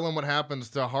tell him what happens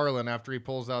to Harlan after he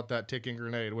pulls out that ticking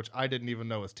grenade, which I didn't even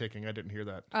know was ticking. I didn't hear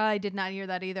that. I did not hear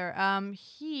that either.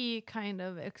 He kind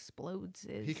of explodes.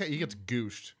 He gets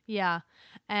gooshed. Yeah,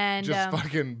 and just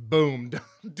fucking boom,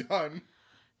 done.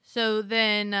 So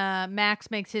then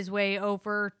Max makes his way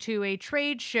over to a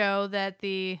trade show that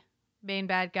the main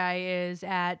bad guy is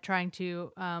at, trying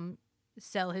to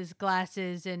sell his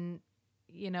glasses and,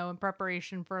 in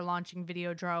preparation for launching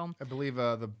Videodrome. I believe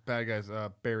the bad guy's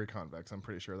Barry Convex. I'm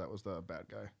pretty sure that was the bad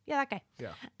guy. Yeah, that guy.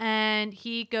 Yeah. And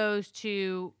he goes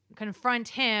to confront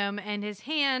him, and his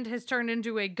hand has turned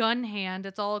into a gun hand.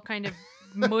 It's all kind of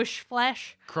mush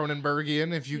flesh.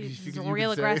 Cronenbergian, if you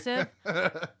real aggressive.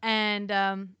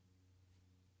 And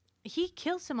he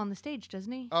kills him on the stage,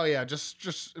 doesn't he? Oh yeah,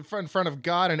 just in front of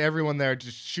God and everyone there,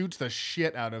 just shoots the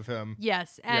shit out of him.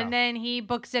 Yes, and then he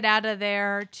books it out of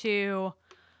there to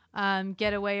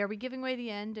get away. Are we giving away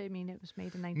the end? I mean, it was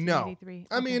made in 1983.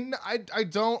 No, I mean, I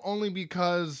don't, only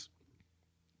because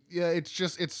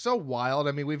it's so wild.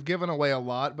 I mean, we've given away a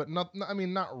lot, but not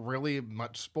really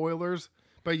much spoilers.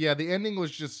 But yeah, the ending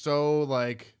was just so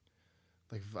like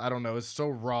I don't know, it's so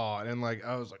raw, and like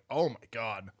I was like, oh my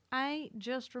God. I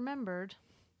just remembered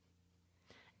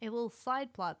a little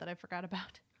side plot that I forgot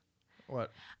about.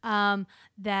 What?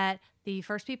 That the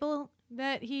first people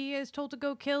that he is told to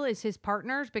go kill is his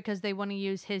partners, because they want to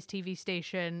use his TV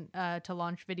station to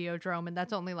launch Videodrome, and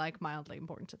that's only like mildly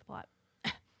important to the plot.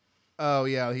 Oh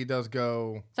yeah, he does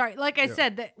go. Sorry, like I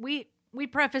said, that we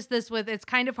preface this with, it's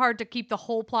kind of hard to keep the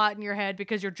whole plot in your head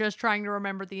because you're just trying to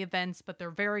remember the events, but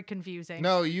they're very confusing.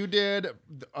 No, you did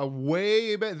a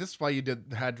way better. This is why you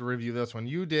had to review this one.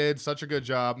 You did such a good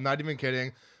job. I'm not even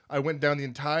kidding. I went down the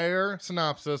entire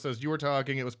synopsis as you were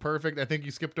talking. It was perfect. I think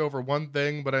you skipped over one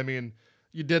thing, but I mean,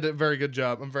 you did a very good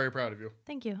job. I'm very proud of you.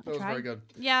 Thank you. That was very good.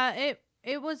 Yeah,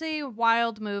 it was a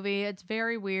wild movie. It's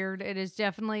very weird. It is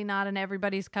definitely not an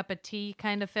everybody's cup of tea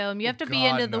kind of film. You have to be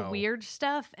into the weird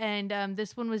stuff, and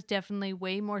this one was definitely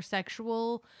way more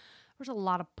sexual. There's a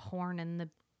lot of porn in the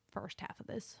first half of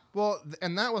this. Well,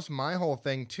 and that was my whole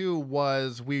thing too,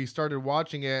 was we started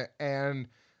watching it, and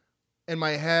in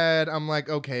my head, I'm like,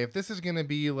 okay, if this is going to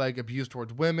be like abuse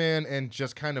towards women and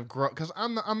just kind of grow, because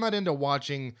I'm not into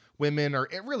watching women or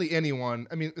really anyone,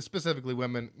 I mean, specifically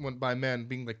women by men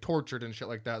being like tortured and shit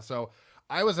like that. So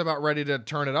I was about ready to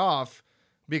turn it off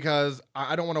because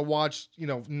I don't want to watch,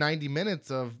 90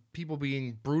 minutes of people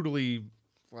being brutally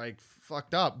like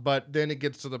fucked up. But then it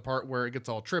gets to the part where it gets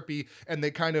all trippy, and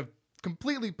they kind of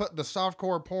completely put the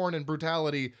softcore porn and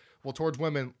brutality towards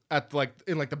women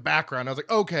in the background. I was like,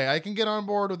 okay, I can get on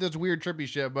board with this weird trippy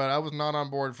shit, but I was not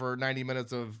on board for 90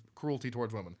 minutes of cruelty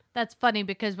towards women. That's funny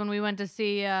because when we went to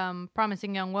see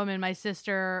Promising Young Woman, my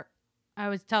sister, I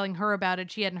was telling her about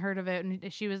it. She hadn't heard of it, and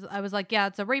I was like, yeah,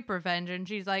 it's a rape revenge, and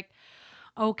she's like,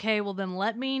 okay, well then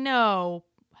let me know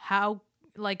how,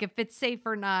 like, if it's safe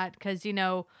or not, because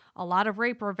a lot of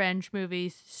rape revenge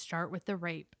movies start with the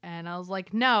rape, and I was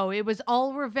like, no, it was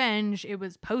all revenge. It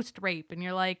was post rape, and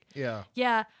you're like,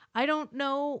 yeah. I don't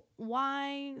know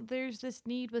why there's this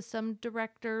need with some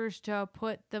directors to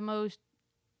put the most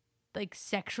like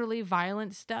sexually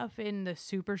violent stuff in the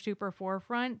super, super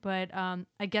forefront. But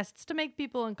I guess it's to make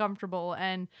people uncomfortable.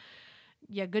 And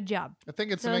yeah, good job. I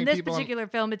think it's so to make in this people particular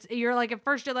film, you're like, at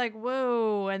first you're like,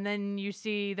 whoa. And then you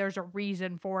see there's a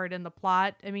reason for it in the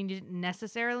plot. I mean, you didn't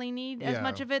necessarily need as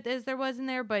much of it as there was in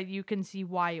there, but you can see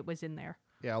why it was in there.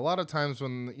 Yeah, a lot of times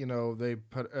when, they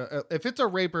put, if it's a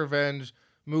rape revenge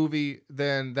movie,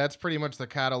 then that's pretty much the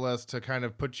catalyst to kind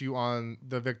of put you on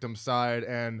the victim's side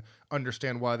and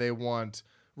understand why they want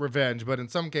revenge. But in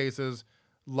some cases,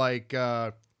 like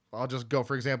I'll just go,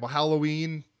 for example,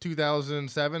 Halloween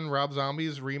 2007, Rob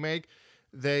Zombie's remake,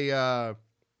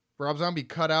 Rob Zombie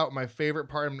cut out my favorite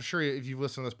part. I'm sure if you've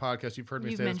listened to this podcast, you've heard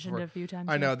me say this mentioned before. it a few times.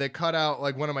 I know. They cut out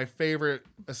like one of my favorite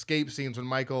escape scenes when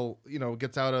Michael,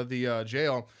 gets out of the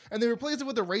jail, and they replaced it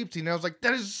with a rape scene. And I was like,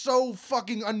 that is so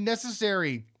fucking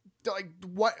unnecessary. Like,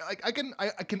 what? Like, I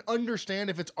can understand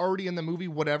if it's already in the movie,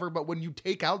 whatever. But when you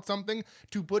take out something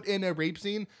to put in a rape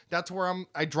scene, that's where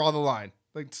I draw the line.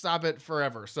 Like, stop it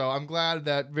forever. So I'm glad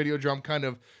that Videodrome kind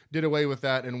of did away with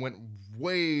that and went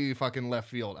way fucking left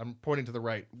field. I'm pointing to the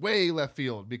right. Way left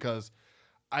field, because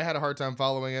I had a hard time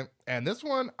following it. And this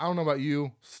one, I don't know about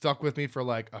you, stuck with me for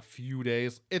like a few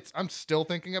days. I'm still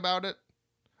thinking about it.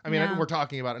 I mean, we're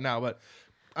talking about it now, but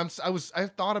I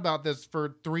thought about this for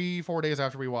 3-4 days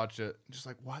after we watched it. Just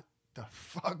like, what the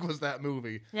fuck was that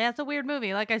movie? Yeah, it's a weird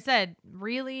movie. Like I said,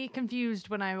 really confused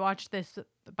when I watched this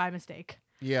by mistake.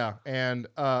 Yeah, and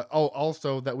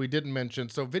also that we didn't mention.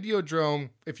 So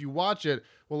Videodrome, if you watch it,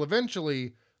 will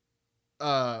eventually,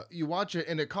 you watch it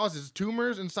and it causes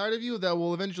tumors inside of you that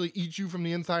will eventually eat you from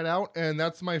the inside out. And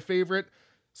that's my favorite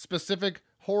specific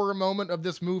horror moment of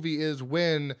this movie, is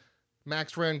when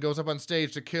Max Wren goes up on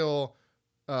stage to kill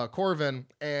Corvin,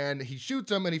 and he shoots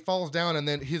him and he falls down, and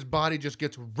then his body just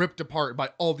gets ripped apart by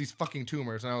all these fucking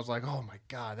tumors. And I was like, oh my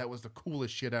God, that was the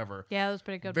coolest shit ever. Yeah, it was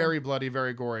pretty good. Very bloody,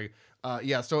 very gory.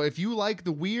 So if you like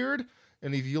the weird,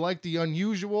 and if you like the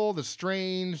unusual, the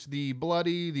strange, the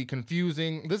bloody, the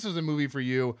confusing, this is a movie for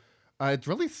you. It's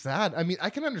really sad. I mean, I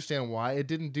can understand why it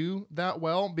didn't do that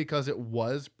well, because it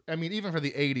was, I mean, even for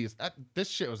the 80s, this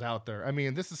shit was out there. I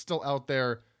mean, this is still out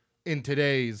there in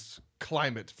today's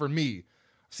climate for me.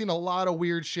 I've seen a lot of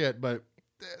weird shit, but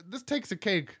this takes a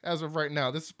cake as of right now.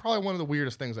 This is probably one of the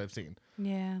weirdest things I've seen.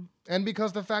 Yeah. And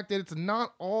because the fact that it's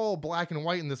not all black and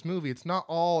white in this movie, it's not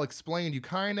all explained, you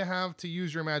kind of have to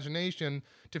use your imagination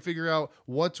to figure out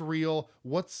what's real,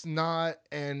 what's not,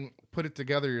 and put it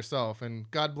together yourself. And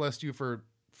God bless you for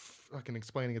fucking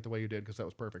explaining it the way you did, because that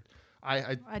was perfect.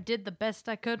 I did the best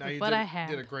I could with what I had.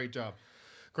 You did a great job.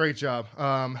 Great job.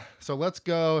 So let's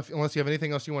go, unless you have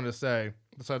anything else you wanted to say,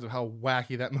 besides of how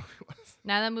wacky that movie was.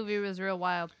 Nah, that movie was real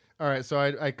wild. All right, so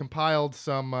I compiled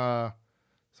some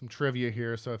trivia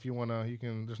here. So if you want to, you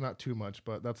can, there's not too much,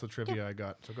 but that's the trivia I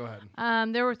got. So go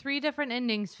ahead. There were 3 different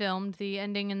endings filmed. The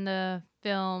ending in the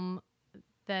film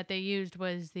that they used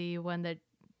was the one that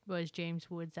was James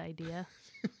Woods' idea.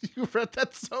 You read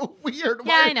that so weird.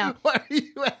 Yeah, I know. Why are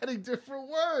you adding different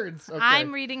words? Okay.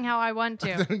 I'm reading how I want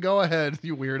to. Then go ahead,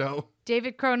 you weirdo.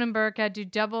 David Cronenberg had to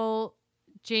double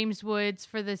James Woods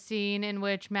for the scene in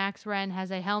which Max Wren has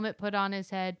a helmet put on his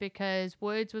head because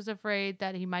Woods was afraid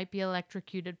that he might be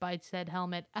electrocuted by said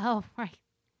helmet. Oh, right.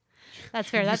 That's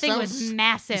fair. That thing was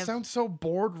massive. You sound so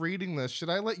bored reading this. Should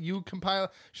I let you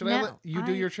compile? Should I let you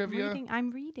do your trivia?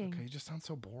 I'm reading. Okay, you just sound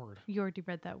so bored. You already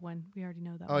read that one. We already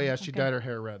know that one. Oh, yeah, she okay. dyed her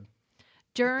hair red.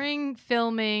 During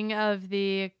filming of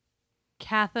the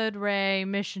cathode ray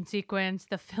mission sequence,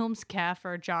 the film's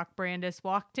gaffer, Jock Brandis,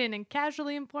 walked in and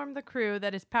casually informed the crew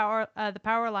that the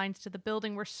power lines to the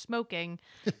building were smoking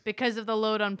because of the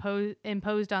load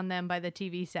imposed on them by the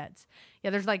TV sets.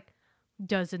 Yeah, there's like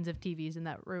dozens of TVs in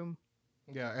that room.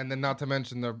 Yeah, and then not to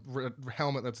mention the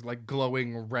helmet that's like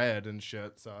glowing red and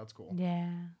shit, so that's cool.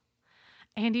 Yeah.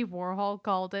 Andy Warhol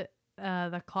called it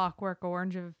the Clockwork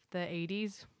Orange of the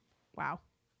 80s. Wow.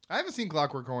 I haven't seen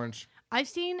Clockwork Orange. I've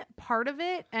seen part of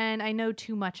it, and I know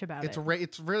too much about it.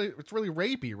 It's really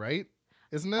rapey, right?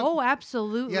 Isn't it? Oh,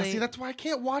 absolutely. Yeah, see, that's why I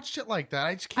can't watch shit like that.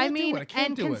 I just can't do it. I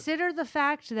can't do it. And consider the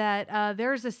fact that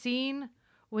there's a scene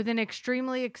with an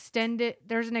extremely extended,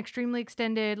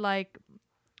 like,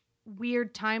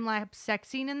 weird time-lapse sex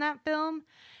scene in that film.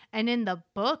 And in the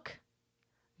book,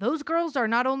 those girls are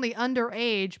not only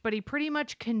underage, but he pretty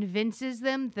much convinces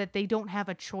them that they don't have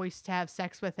a choice to have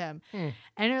sex with him. And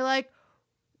they're like,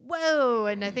 whoa.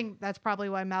 And I think that's probably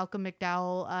why Malcolm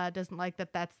McDowell doesn't like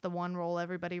that that's the one role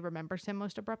everybody remembers him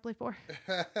most abruptly for.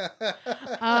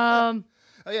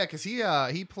 Oh yeah, because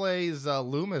he plays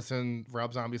Loomis in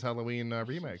Rob Zombie's Halloween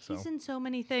remake. So he's in so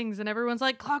many things, and everyone's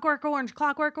like, Clockwork Orange,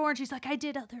 Clockwork Orange. He's like, I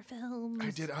did other films.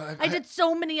 I did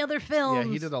so many other films.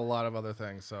 Yeah, he did a lot of other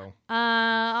things. So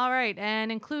all right,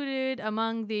 and included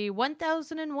among the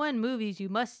 1001 movies you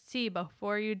must see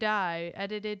before you die,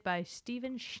 edited by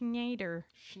Steven Schneider.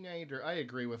 I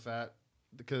agree with that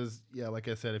because yeah, like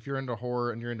I said, if you're into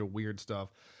horror and you're into weird stuff,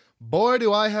 boy,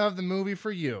 do I have the movie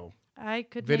for you. I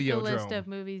could make a list of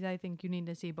movies I think you need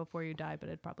to see before you die, but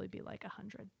it'd probably be like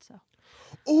 100. So,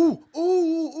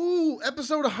 ooh,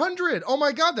 episode 100. Oh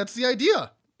my God, that's the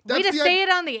idea. Way to say it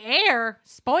on the air.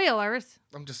 Spoilers.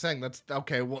 I'm just saying that's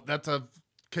okay. Well, that's a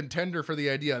contender for the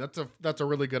idea. That's a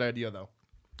really good idea, though.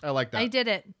 I like that. I did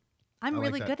it. I'm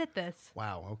really good at this.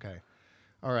 Wow. Okay.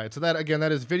 All right. So that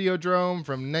is Videodrome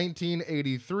from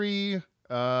 1983.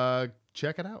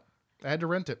 Check it out. I had to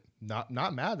rent it. Not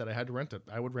mad that I had to rent it.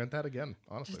 I would rent that again,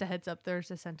 honestly. Just a heads up,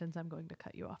 there's a sentence I'm going to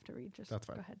cut you off to read. That's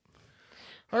fine. Go ahead.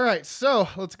 All right, so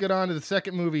let's get on to the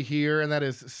second movie here, and that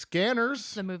is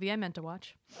Scanners. The movie I meant to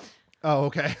watch. Oh,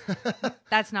 okay.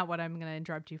 That's not what I'm going to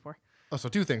interrupt you for. Oh, so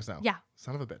two things now. Yeah.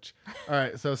 Son of a bitch. All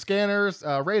right, so Scanners,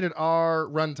 rated R,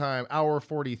 runtime, hour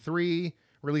 43,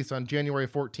 released on January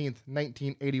 14th,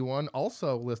 1981,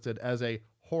 also listed as a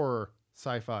horror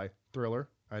sci-fi thriller.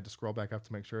 I had to scroll back up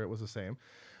to make sure it was the same.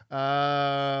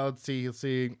 Let's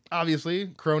see. Obviously,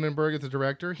 Cronenberg is the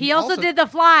director. He also did The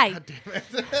Fly. God damn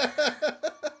it.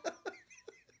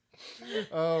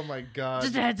 Oh my God.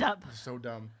 Just a heads up. So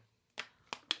dumb.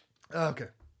 Okay.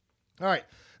 All right.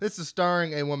 This is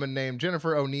starring a woman named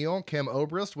Jennifer O'Neill, Kim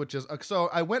Obrist, which is so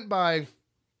I went by.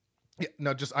 Yeah,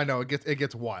 no, just I know it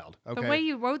gets wild. Okay. The way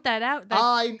you wrote that out.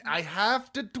 I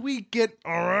have to tweak it.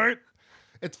 All right.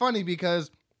 It's funny because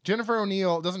Jennifer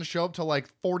O'Neill doesn't show up till like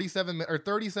 37 or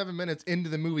 37 minutes into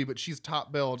the movie, but she's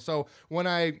top billed. So when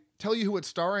I tell you who it's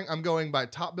starring, I'm going by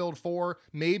top billed 4,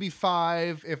 maybe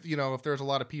 5, if there's a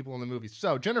lot of people in the movie.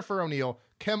 So Jennifer O'Neill,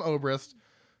 Kim Obrist.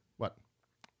 What?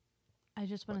 I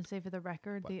just want to say for the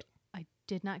record, I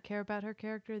did not care about her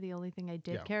character. The only thing I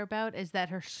did care about is that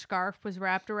her scarf was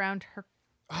wrapped around her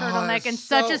turtleneck in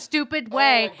such a stupid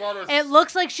way. God, it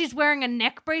looks like she's wearing a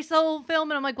neck brace the whole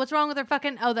film, and I'm like, what's wrong with her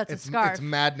fucking? Oh, that's a scarf. It's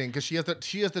maddening because she has the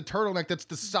turtleneck that's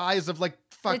the size of like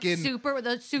fucking super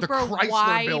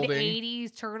wide building.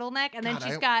 80s turtleneck, and then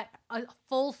she's got a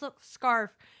full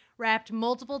scarf wrapped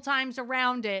multiple times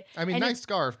around it. I mean, nice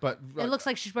scarf, but it looks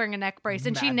like she's wearing a neck brace,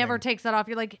 and she never takes that off.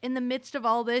 You're like, in the midst of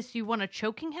all this, you want a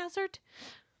choking hazard?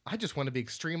 I just want to be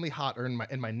extremely hot or in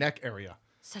my neck area.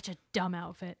 Such a dumb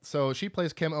outfit. So she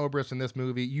plays Kim Obrist in this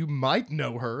movie. You might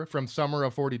know her from Summer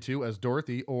of 42 as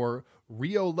Dorothy or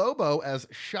Rio Lobo as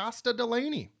Shasta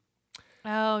Delaney.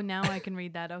 Oh, now I can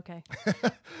read that. Okay.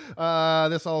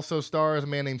 This also stars a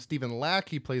man named Stephen Lack.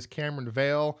 He plays Cameron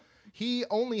Vale. He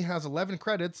only has 11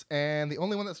 credits, and the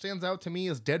only one that stands out to me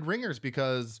is Dead Ringers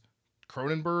because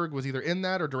Cronenberg was either in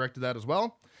that or directed that as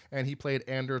well, and he played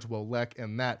Anders Wolek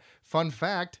in that. Fun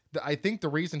fact, I think the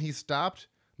reason he stopped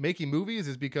making movies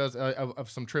is because of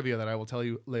some trivia that I will tell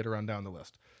you later on down the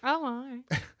list. Oh, all right.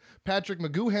 Patrick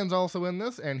McGoohan's also in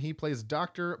this, and he plays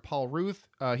Dr. Paul Ruth.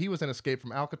 He was in Escape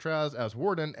from Alcatraz as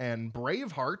Warden, and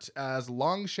Braveheart as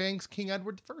Longshanks King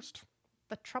Edward I.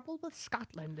 The trouble with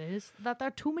Scotland is that there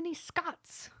are too many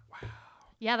Scots. Wow.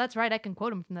 Yeah, that's right. I can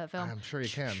quote him from that film. I'm sure you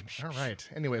can. All right.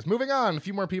 Anyways, moving on. A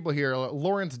few more people here.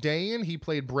 Lawrence Dane. He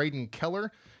played Braden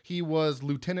Keller. He was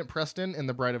Lieutenant Preston in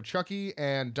The Bride of Chucky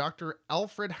and Dr.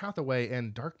 Alfred Hathaway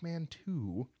in Darkman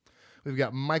 2. We've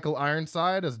got Michael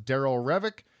Ironside as Daryl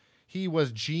Revick. He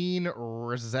was Gene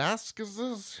Razakis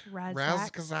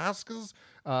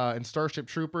in Starship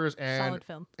Troopers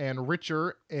and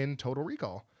Richer in Total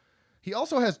Recall. He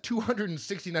also has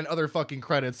 269 other fucking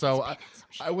credits, so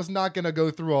I was not going to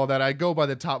go through all that. I go by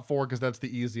the top 4 because that's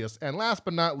the easiest. And last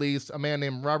but not least, a man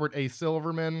named Robert A.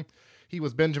 Silverman. He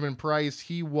was Benjamin Price.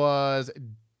 He was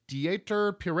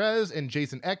Dieter Perez in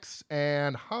Jason X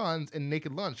and Hans in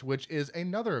Naked Lunch, which is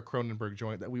another Cronenberg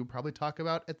joint that we would probably talk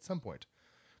about at some point.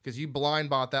 Because you blind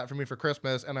bought that for me for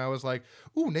Christmas, and I was like,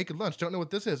 ooh, Naked Lunch, don't know what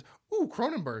this is. Ooh,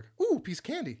 Cronenberg. Ooh, piece of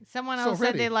candy. Someone else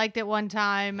said they liked it one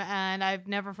time, and I've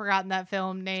never forgotten that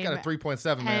film name. It's got a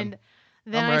 3.7, man. And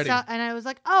Then I'm I ready. saw, and I was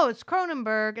like, oh, it's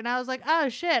Cronenberg. And I was like, oh,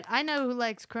 shit, I know who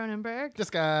likes Cronenberg. This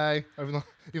guy, even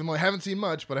though I haven't seen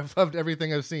much, but I've loved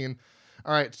everything I've seen.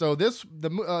 All right, so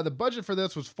the budget for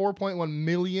this was 4.1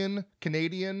 million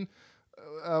Canadian,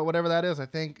 whatever that is. I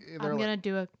think I'm going to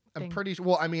do a I'm thing. pretty sure.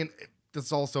 Well, I mean, this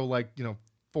is also like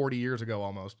 40 years ago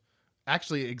almost.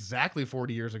 Actually, exactly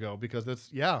 40 years ago because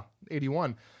that's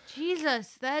 81.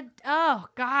 Jesus, oh,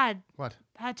 God. What?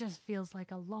 That just feels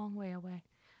like a long way away.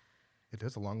 It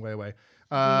is a long way away.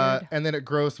 Weird. And then it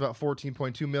grossed about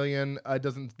 14.2 million.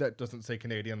 That doesn't say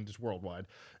Canadian, just worldwide.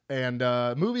 And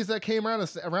movies that came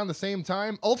around the same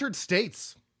time, Altered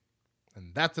States.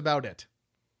 And that's about it.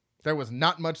 There was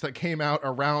not much that came out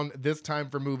around this time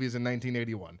for movies in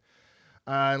 1981.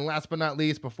 And last but not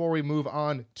least, before we move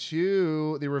on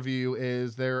to the review,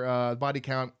 is their body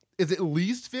count is at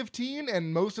least 15,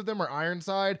 and most of them are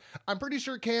Ironside. I'm pretty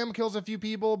sure Cam kills a few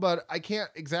people, but I can't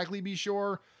exactly be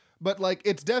sure. But, like,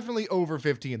 it's definitely over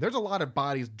 15. There's a lot of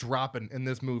bodies dropping in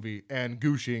this movie and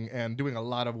gooshing and doing a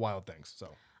lot of wild things. So,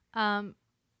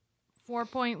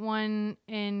 4.1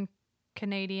 in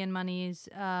Canadian monies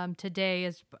today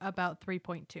is about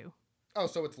 3.2. oh,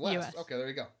 so it's less. US. Okay, there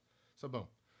you go. So, boom.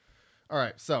 All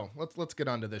right, so let's get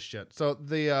on to this shit. So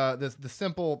the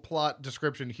simple plot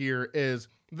description here is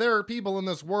there are people in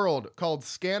this world called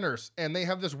scanners, and they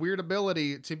have this weird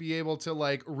ability to be able to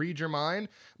like read your mind.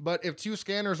 But if two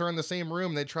scanners are in the same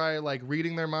room, they try like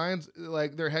reading their minds,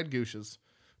 like their head gooshes.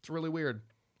 It's really weird.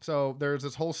 So there's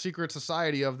this whole secret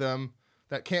society of them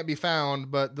that can't be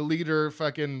found, but the leader,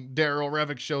 fucking Daryl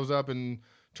Revick, shows up and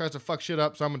tries to fuck shit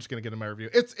up. So I'm just gonna get in my review.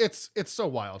 It's so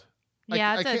wild.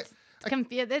 Yeah,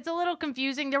 it's a little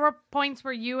confusing. There were points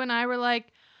where you and I were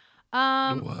like,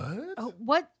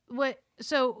 what? What?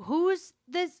 So who's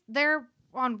this? They're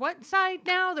on what side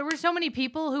now? There were so many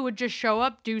people who would just show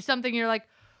up, do something. You're like,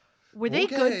 were they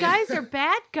good guys or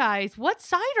bad guys? What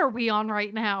side are we on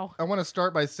right now? I want to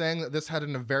start by saying that this had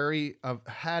a very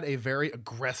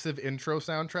aggressive intro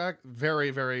soundtrack.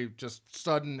 Very, very just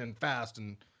sudden and fast.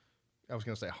 And I was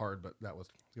going to say hard, but that was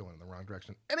going in the wrong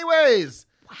direction. Anyways.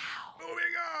 Wow. Moving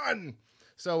on.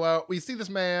 So we see this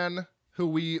man who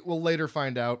we will later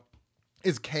find out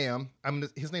is Cam.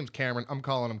 His name's Cameron. I'm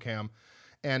calling him Cam.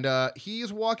 And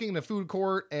he's walking in a food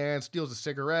court and steals a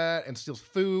cigarette and steals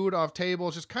food off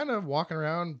tables, just kind of walking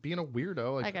around being a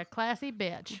weirdo. Like a classy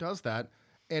bitch. Who does that?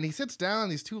 And he sits down.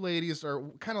 These two ladies are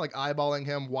kind of like eyeballing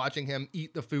him, watching him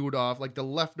eat the food off, like the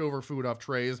leftover food off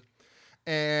trays.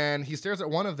 And he stares at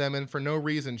one of them, and for no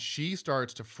reason, she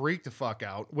starts to freak the fuck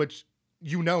out, which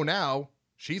now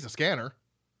she's a scanner.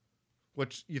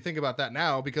 Which you think about that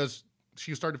now because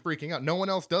she started freaking out. No one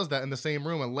else does that in the same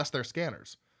room unless they're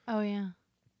scanners. Oh, yeah.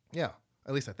 Yeah,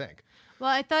 at least I think. Well,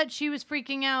 I thought she was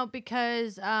freaking out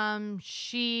because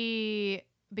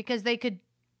because they could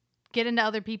get into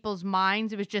other people's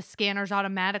minds. It was just scanners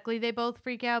automatically. They both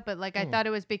freak out. But I thought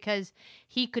it was because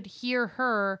he could hear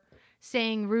her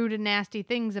saying rude and nasty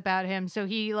things about him. So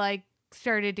he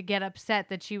started to get upset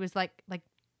that she was like,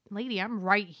 lady, I'm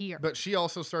right here. But she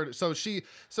also started. So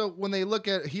when he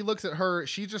looks at her,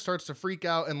 she just starts to freak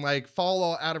out and fall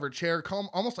all out of her chair,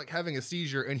 almost like having a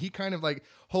seizure. And he kind of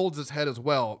holds his head as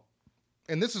well.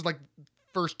 And this is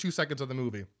first 2 seconds of the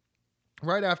movie.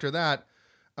 Right after that,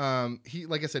 he,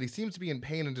 like I said, he seems to be in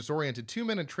pain and disoriented. Two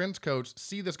men in trench coats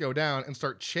see this go down and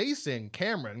start chasing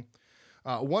Cameron.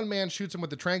 One man shoots him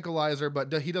with the tranquilizer,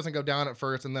 but he doesn't go down at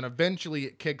first, and then eventually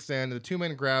it kicks in, and the two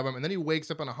men grab him, and then he wakes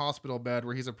up in a hospital bed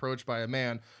where he's approached by a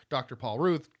man, Dr. Paul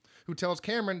Ruth, who tells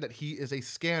Cameron that he is a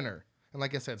scanner. And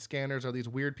like I said, scanners are these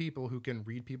weird people who can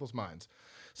read people's minds.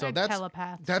 So They're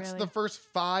telepaths, that's really. the first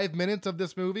 5 minutes of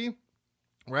this movie,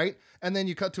 right? And then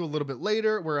you cut to a little bit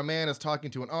later where a man is talking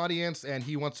to an audience, and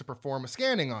he wants to perform a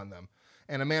scanning on them.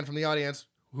 And a man from the audience,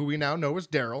 who we now know is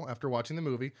Daryl after watching the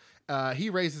movie, he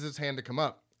raises his hand to come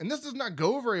up. And this does not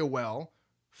go very well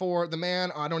for the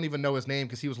man. I don't even know his name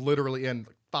because he was literally in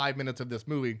 5 minutes of this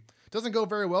movie. It doesn't go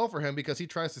very well for him because he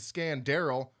tries to scan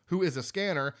Daryl, who is a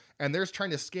scanner, and they're trying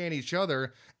to scan each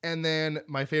other. And then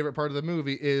my favorite part of the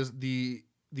movie is the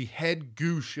head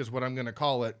goosh is what I'm going to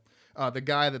call it. The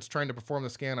guy that's trying to perform the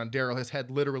scan on Daryl, his head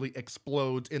literally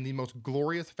explodes in the most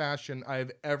glorious fashion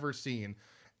I've ever seen.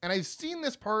 And I've seen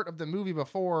this part of the movie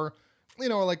before,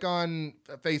 on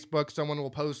Facebook, someone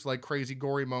will post crazy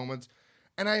gory moments.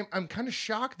 And I'm kind of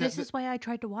shocked that... This is why I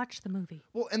tried to watch the movie.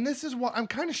 Well, and this is why I'm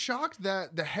kind of shocked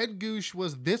that the head goosh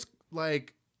was this,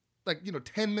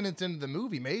 10 minutes into the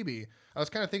movie, maybe. I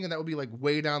was kind of thinking that would be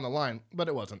way down the line, but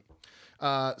it wasn't.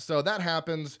 So that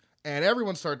happens. And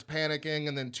everyone starts panicking,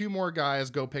 and then 2 more guys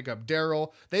go pick up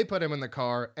Daryl. They put him in the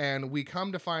car, and we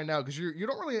come to find out, because you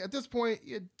don't really, at this point,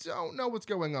 you don't know what's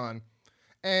going on.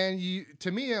 And to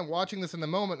me, I'm watching this in the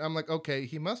moment, I'm like, okay,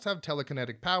 he must have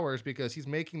telekinetic powers because he's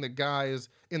making the guys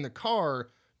in the car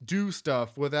do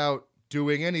stuff without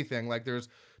doing anything. Like there's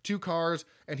 2 cars,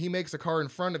 and he makes the car in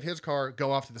front of his car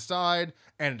go off to the side,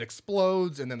 and it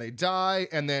explodes, and then they die,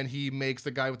 and then he makes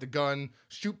the guy with the gun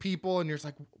shoot people, and you're just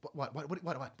like, what?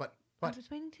 I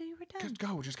was waiting till you were done.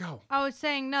 Just go. I was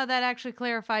saying, no, that actually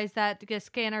clarifies that because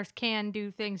scanners can do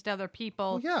things to other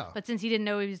people. Well, yeah. But since he didn't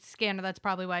know he was a scanner, that's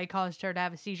probably why he caused her to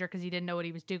have a seizure, because he didn't know what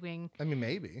he was doing. I mean,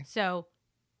 maybe. So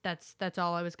that's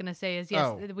all I was going to say is, yes,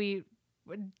 Oh. we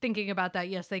thinking about that,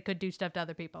 yes, they could do stuff to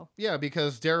other people. Yeah,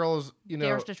 because Daryl's,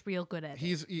 Daryl's just real good at it.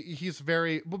 He's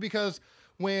very, well, because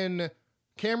when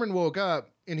Cameron woke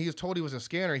up and he was told he was a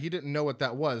scanner, he didn't know what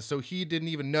that was. So he didn't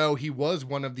even know he was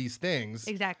one of these things.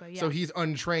 Exactly, yeah. So he's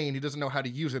untrained. He doesn't know how to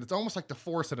use it. It's almost like the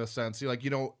Force in a sense. You're like,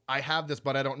 I have this,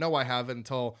 but I don't know I have it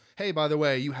until, hey, by the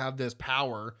way, you have this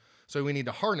power, so we need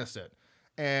to harness it.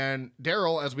 And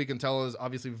Daryl, as we can tell, is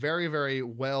obviously very, very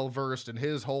well versed in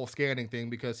his whole scanning thing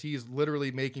because he's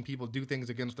literally making people do things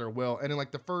against their will. And in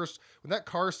like when that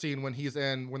car scene, when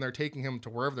they're taking him to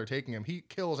wherever they're taking him, he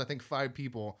kills, I think, 5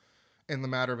 people in the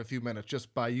matter of a few minutes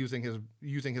just by using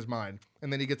his mind.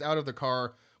 And then he gets out of the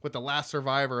car with the last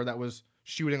survivor that was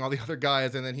shooting all the other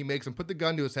guys, and then he makes him put the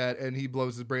gun to his head and he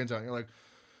blows his brains out. And you're like,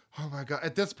 oh my God.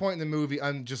 At this point in the movie,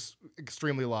 I'm just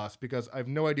extremely lost because I have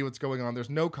no idea what's going on. There's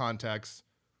no context,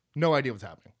 no idea what's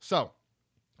happening. So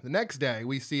the next day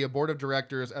we see a board of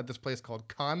directors at this place called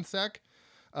Consec.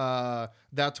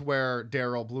 That's where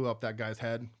Daryl blew up that guy's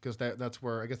head because that's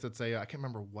where, I guess it's I can't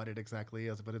remember what it exactly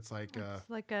is, but it's like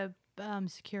a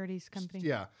securities company.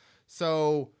 Yeah.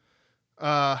 So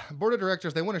board of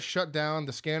directors, they want to shut down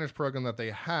the scanners program that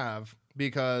they have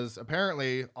because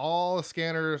apparently all the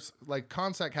scanners, like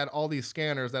Consec had all these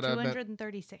scanners that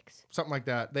 236. Something like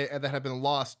that. That have been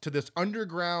lost to this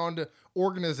underground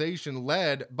organization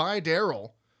led by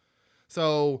Daryl.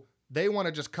 So they want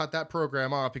to just cut that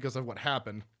program off because of what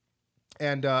happened.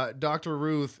 And Dr.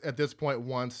 Ruth, at this point,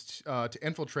 wants to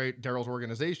infiltrate Daryl's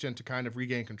organization to kind of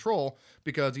regain control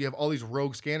because you have all these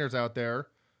rogue scanners out there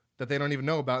that they don't even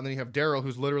know about. And then you have Daryl,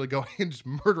 who's literally going and just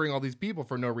murdering all these people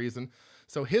for no reason.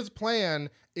 So his plan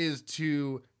is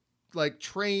to,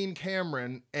 train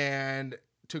Cameron and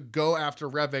to go after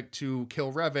Revok to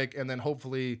kill Revok and then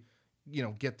hopefully,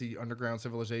 get the underground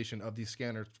civilization of these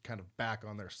scanners kind of back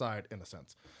on their side, in a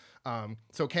sense.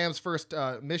 So Cam's first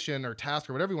mission or task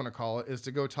or whatever you want to call it is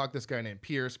to go talk to this guy named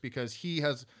Pierce because he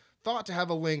has thought to have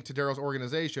a link to Daryl's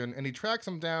organization, and he tracks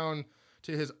him down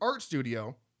to his art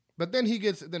studio. But then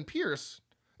then Pierce,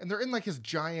 and they're in his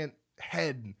giant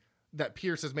head that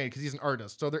Pierce has made because he's an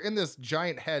artist. So they're in this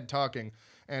giant head talking,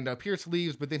 and Pierce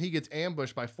leaves, but then he gets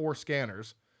ambushed by 4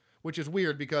 scanners, which is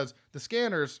weird because the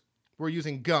scanners were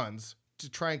using guns to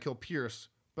try and kill Pierce.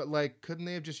 But couldn't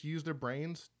they have just used their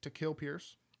brains to kill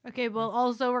Pierce? Okay, well,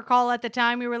 also recall at the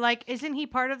time we were like, isn't he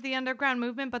part of the underground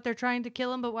movement, but they're trying to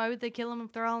kill him, but why would they kill him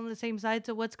if they're all on the same side?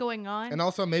 So what's going on? And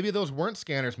also, maybe those weren't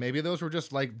scanners. Maybe those were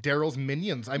just Daryl's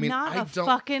minions. I mean, I don't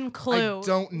fucking clue. I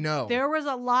don't know. There was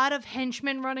a lot of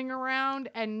henchmen running around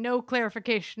and no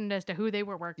clarification as to who they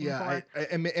were working for.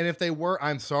 And if they were,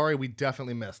 I'm sorry, we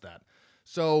definitely missed that.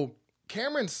 So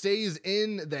Cameron stays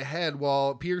in the head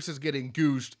while Pierce is getting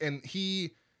gooshed, and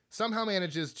he somehow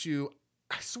manages to,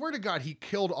 I swear to God, he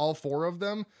killed all 4 of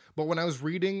them. But when I was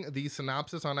reading the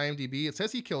synopsis on IMDb, it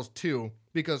says he kills 2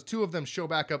 because 2 of them show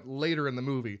back up later in the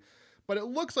movie. But it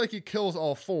looks like he kills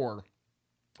all 4.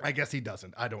 I guess he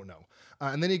doesn't. I don't know.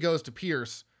 And then he goes to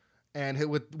Pierce, and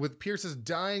with Pierce's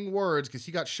dying words, because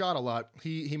he got shot a lot,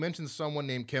 he mentions someone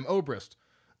named Kim Obrist.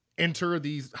 Enter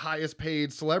the highest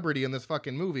paid celebrity in this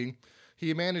fucking movie.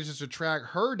 He manages to track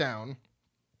her down,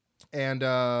 and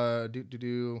oh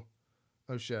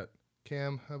shit.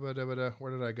 Kim, where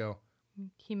did I go?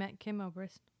 He met Kim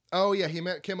Obrist. Oh yeah, he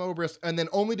met Kim Obrist, and then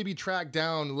only to be tracked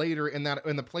down later in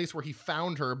the place where he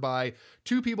found her by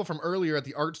 2 people from earlier at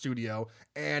the art studio,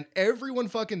 and everyone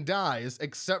fucking dies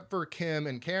except for Kim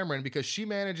and Cameron because she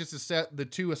manages to set the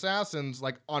 2 assassins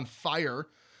on fire,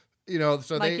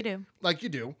 so like you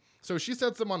do. So she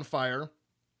sets them on fire.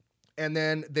 And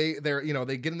then they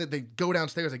go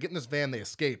downstairs, they get in this van, they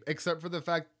escape, except for the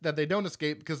fact that they don't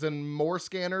escape because then more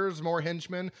scanners, more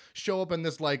henchmen show up in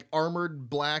this armored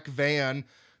black van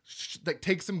that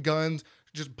takes some guns,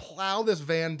 just plow this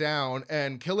van down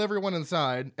and kill everyone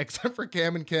inside except for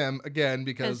Cam and Kim again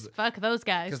because fuck those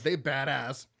guys. Because they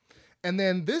badass. And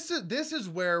then this is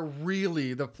where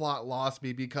really the plot lost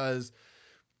me because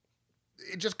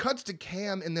it just cuts to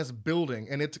Cam in this building,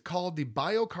 and it's called the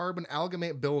Biocarbon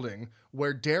Amalgamate Building,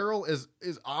 where Daryl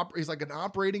he's like an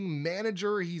operating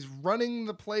manager. He's running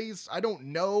the place. I don't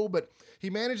know, but he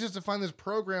manages to find this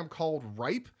program called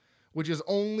RIPE, which is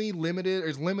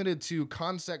limited to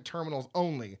Consec terminals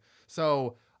only.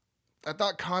 So I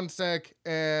thought Consec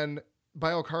and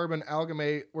biocarbon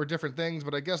amalgamate were different things,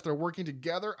 but I guess they're working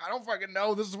together. I don't fucking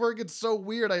know. This is where it gets so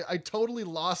weird. I totally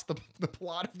lost the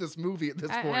plot of this movie at this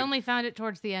point. I only found it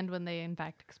towards the end when they in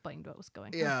fact explained what was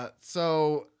going on. Yeah.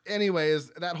 So anyways,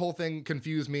 that whole thing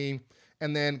confused me.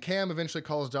 And then Cam eventually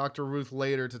calls Dr. Ruth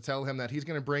later to tell him that he's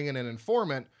going to bring in an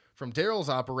informant from Daryl's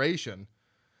operation,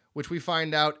 which we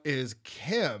find out is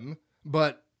Kim,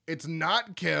 but it's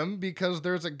not Kim because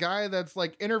there's a guy that's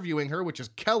like interviewing her, which is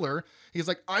Keller. He's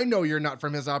like, I know you're not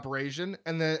from his operation.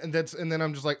 And then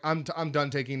I'm just like, I'm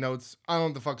done taking notes. I don't know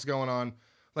what the fuck's going on.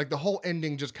 Like the whole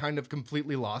ending just kind of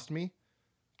completely lost me.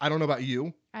 I don't know about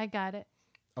you. I got it.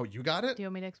 Oh, you got it? Do you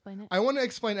want me to explain it? I want to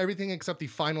explain everything except the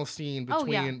final scene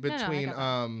between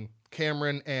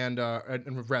Cameron and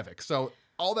Revik. So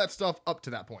all that stuff up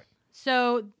to that point.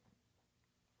 So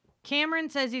Cameron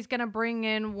says he's going to bring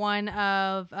in one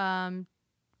of,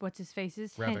 what's his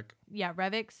face's? Revik. Yeah,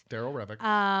 Revik's. Daryl Revik.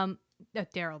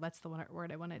 Daryl, that's the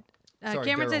word I wanted. Sorry,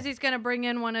 Cameron Daryl. says he's going to bring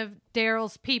in one of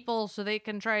Daryl's people so they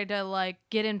can try to, like,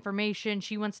 get information.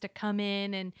 She wants to come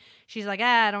in, and she's like,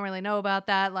 I don't really know about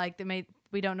that. Like,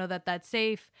 we don't know that that's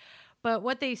safe. But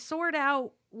what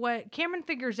Cameron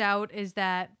figures out is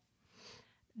that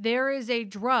there is a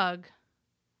drug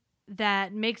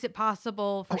that makes it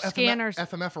possible for scanners.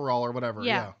 FMFerol or whatever.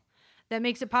 Yeah. That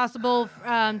makes it possible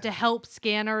to help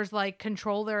scanners like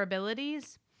control their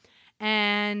abilities.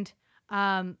 And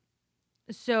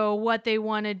so what they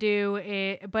want to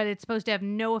do, but it's supposed to have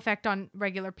no effect on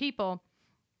regular people.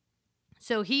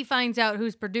 So he finds out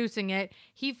who's producing it.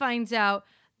 He finds out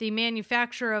the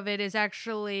manufacturer of it is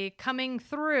actually coming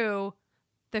through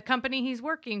the company he's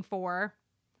working for.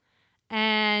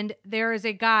 And there is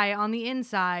a guy on the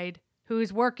inside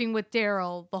who's working with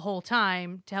Daryl the whole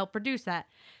time to help produce that.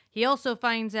 He also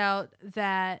finds out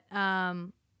that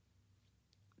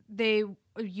you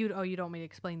don't want me to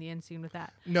explain the end scene with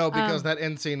that. No, because that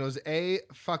end scene was A,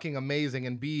 fucking amazing,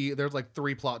 and B, there's like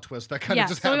 3 plot twists that kind of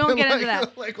just so happened. we won't get into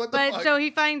that. Like, what the fuck? So he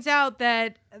finds out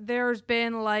that there has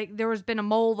been a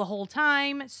mole the whole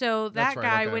time. So that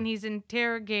guy, when he's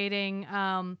interrogating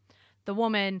the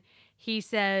woman, he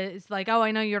says, like, oh, I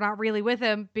know you're not really with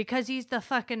him because he's the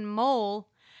fucking mole.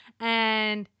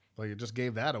 And well, you just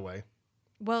gave that away.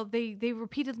 Well, they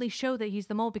repeatedly show that he's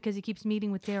the mole because he keeps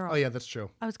meeting with Daryl. Oh, yeah, that's true.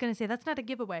 I was going to say, that's not a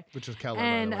giveaway. Which is Keller,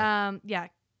 and, by the way. yeah.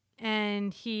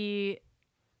 And he,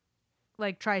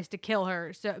 like, tries to kill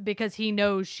her because he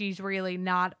knows she's really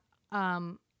not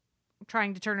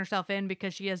trying to turn herself in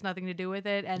because she has nothing to do with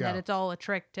it. And that it's all a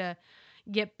trick to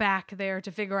get back there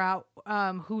to figure out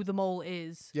who the mole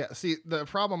is. Yeah, see, the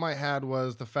problem I had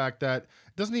was the fact that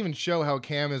it doesn't even show how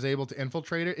Cam is able to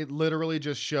infiltrate it. It literally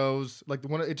just shows, like,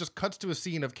 it just cuts to a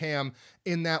scene of Cam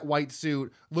in that white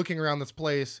suit looking around this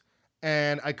place,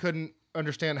 and I couldn't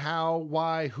understand how,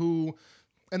 why, who.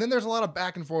 And then there's a lot of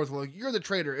back and forth. Like, you're the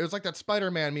traitor. It was like that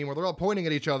Spider-Man meme where they're all pointing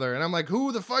at each other, and I'm like,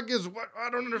 who the fuck is what? I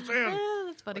don't understand.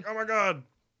 That's funny. Like, oh my god.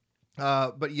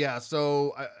 But yeah,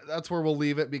 so that's where we'll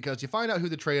leave it because you find out who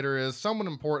the traitor is. Someone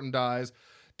important dies.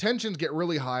 Tensions get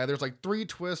really high. There's like 3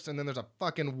 twists, and then there's a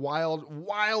fucking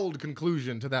wild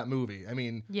conclusion to that movie. I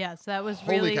mean, yes, that was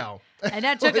holy really cow. And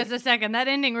that took us a second. That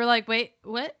ending, we're like, wait,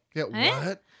 what? Yeah,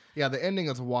 what? Yeah, the ending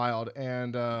is wild,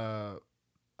 and I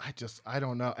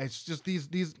don't know. It's just I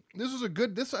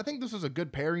think this is a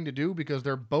good pairing to do because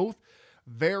they're both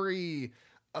very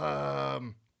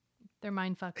they're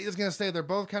mindfucks. I was gonna say they're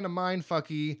both kind of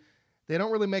mindfucky. They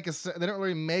don't really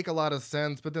make a lot of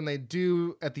sense, but then they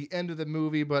do at the end of the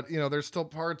movie. But there's still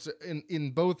parts in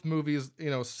both movies,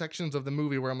 sections of the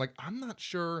movie where I'm like, I'm not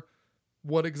sure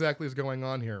what exactly is going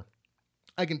on here.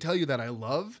 I can tell you that I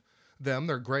love them;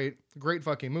 they're great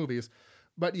fucking movies.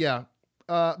 But yeah,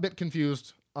 a bit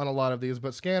confused on a lot of these.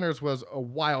 But Scanners was a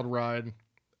wild ride.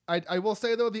 I will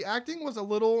say though, the acting was a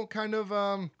little kind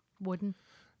of wooden.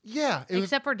 Yeah.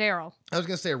 Except for Daryl. I was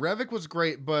going to say, Revik was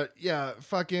great, but yeah,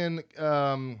 fucking,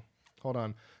 hold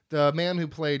on. The man who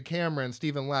played Cameron,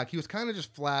 Stephen Lack, he was kind of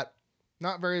just flat,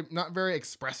 not very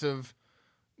expressive,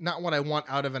 not what I want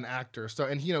out of an actor. So,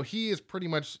 and he is pretty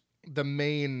much the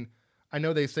main, I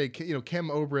know they say, Kim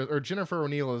Obrist or Jennifer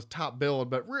O'Neill is top billed,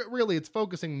 but really it's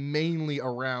focusing mainly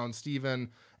around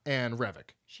Stephen and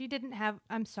Revik.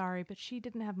 I'm sorry, but she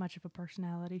didn't have much of a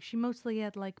personality. She mostly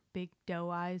had like big doe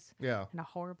eyes. Yeah. And a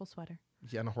horrible sweater.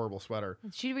 and a horrible sweater.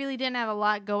 She really didn't have a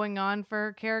lot going on for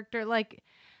her character. Like,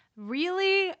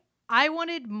 really, I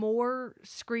wanted more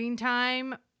screen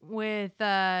time with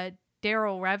Daryl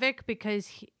Revick because,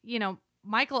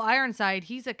 Michael Ironside,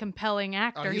 he's a compelling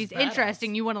actor. He's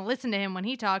interesting. You want to listen to him when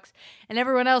he talks. And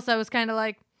everyone else, I was kind of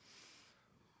like,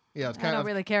 yeah, I don't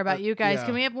really care about you guys.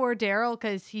 Can we have more Daryl?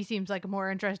 Because he seems like a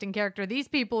more interesting character. These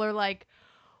people are like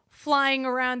flying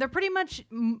around. They're pretty much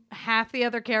half the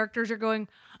other characters are going,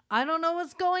 I don't know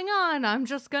what's going on. I'm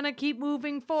just going to keep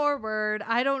moving forward.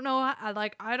 I don't know.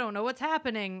 I don't know what's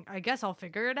happening. I guess I'll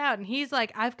figure it out. And he's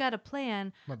like, I've got a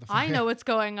plan. I know what's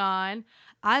going on.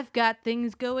 I've got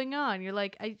things going on. You're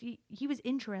like, he was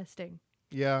interesting.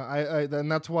 Yeah, and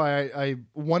that's why I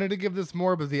wanted to give this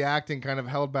more, but the acting kind of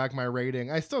held back my rating.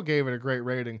 I still gave it a great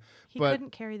rating. He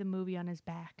couldn't carry the movie on his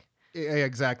back. Yeah,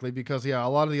 exactly, because a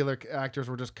lot of the other actors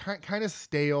were just kind of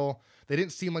stale. They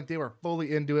didn't seem like they were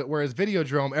fully into it, whereas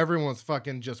Videodrome, everyone was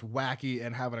fucking just wacky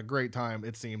and having a great time,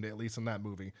 it seemed, at least in that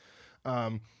movie.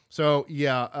 A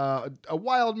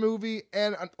wild movie,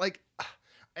 and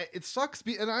it sucks.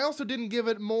 And I also didn't give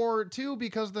it more, too,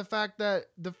 because of the fact that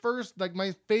the first,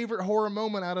 my favorite horror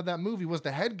moment out of that movie was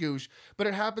the head goosh, but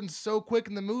it happened so quick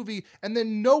in the movie, and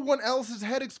then no one else's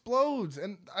head explodes.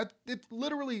 And it's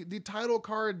literally, the title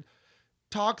card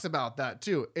talks about that,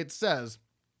 too. It says,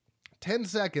 10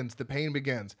 seconds, the pain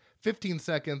begins. 15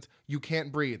 seconds, you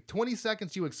can't breathe. 20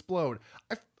 seconds, you explode.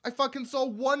 I fucking saw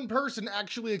one person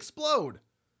actually explode.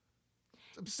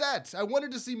 Upset. I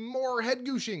wanted to see more head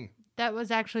gooshing. That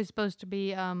was actually supposed to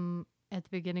be at the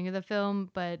beginning of the film,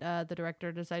 but the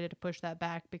director decided to push that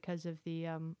back because of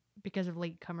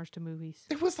latecomers to movies.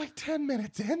 It was like 10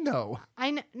 minutes in, though.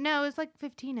 No, it was like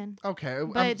 15 in. Okay,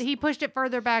 but he pushed it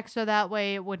further back so that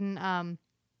way it wouldn't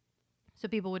so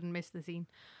people wouldn't miss the scene.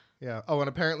 Yeah. Oh, and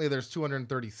apparently there's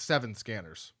 237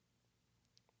 scanners.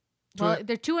 Well,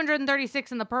 there's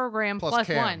 236 in the program plus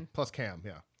Cam, one. Plus Cam,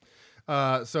 yeah.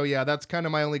 That's kind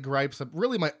of my only gripes.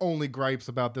 Really, my only gripes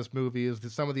about this movie is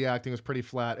that some of the acting was pretty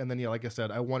flat. And then, like I said,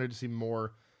 I wanted to see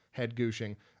more head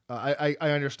gooshing. I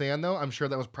understand, though. I'm sure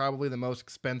that was probably the most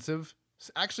expensive.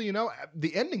 Actually,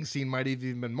 the ending scene might have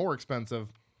even been more expensive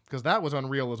because that was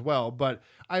unreal as well. But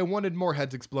I wanted more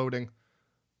heads exploding.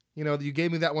 You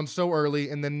gave me that one so early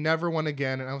and then never one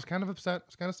again. And I was kind of upset. I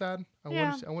was kind of sad. I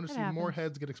wanted to see more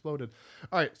heads get exploded.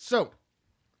 All right, so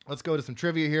let's go to some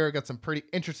trivia here. I got some pretty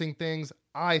interesting things,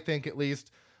 I think, at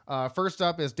least. First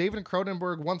up is David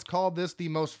Cronenberg once called this the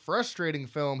most frustrating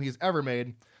film he's ever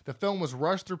made. The film was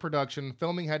rushed through production.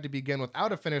 Filming had to begin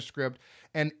without a finished script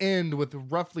and end within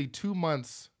roughly 2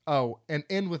 months. So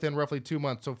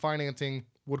financing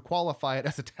would qualify it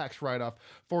as a tax write-off,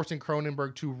 forcing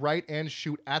Cronenberg to write and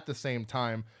shoot at the same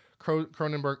time.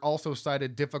 Cronenberg also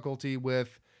cited difficulty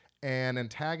with an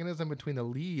antagonism between the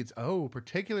leads. Oh,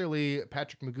 particularly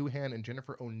Patrick McGoohan and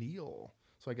Jennifer O'Neill.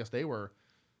 So I guess they were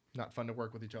not fun to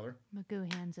work with each other.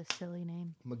 McGoohan's a silly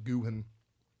name. McGoohan.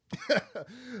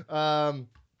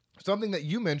 Something that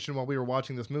you mentioned while we were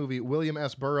watching this movie, William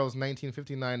S. Burroughs'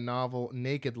 1959 novel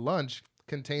Naked Lunch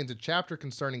contains a chapter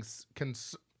concerning?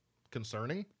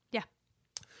 Yeah.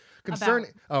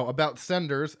 About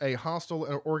Senders, a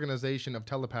hostile organization of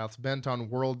telepaths bent on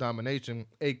world domination,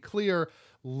 a clear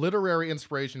literary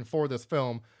inspiration for this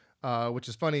film, which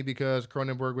is funny because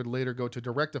Cronenberg would later go to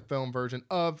direct a film version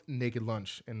of Naked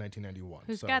Lunch in 1991.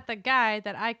 Who's got the guy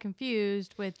that I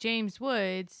confused with James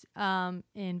Woods in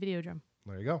Videodrome.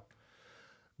 There you go.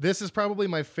 This is probably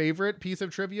my favorite piece of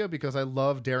trivia because I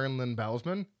love Darren Lynn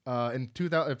Bousman. In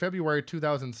February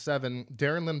 2007,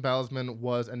 Darren Lynn Bousman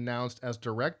was announced as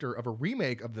director of a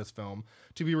remake of this film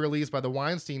to be released by the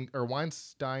Weinstein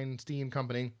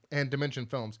Company and Dimension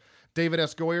Films. David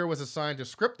S. Goyer was assigned to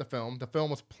script the film. The film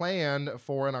was planned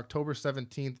for an October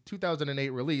 17th, 2008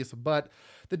 release, but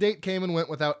the date came and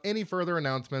went without any further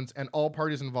announcements, and all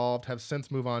parties involved have since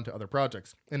moved on to other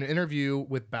projects. In an interview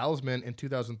with Bousman in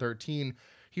 2013,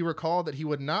 he recalled that he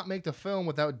would not make the film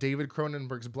without David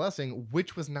Cronenberg's blessing,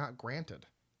 which was not granted.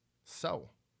 So,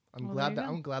 I'm glad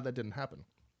that didn't happen.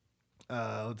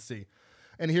 Let's see.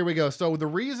 And here we go. So the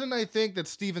reason I think that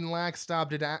Stephen Lack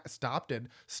stopped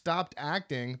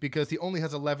acting because he only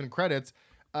has 11 credits.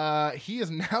 He is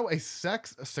now a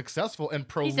successful and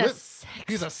prolific.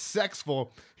 He's a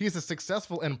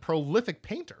successful and prolific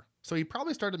painter. So he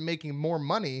probably started making more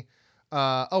money.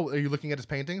 Are you looking at his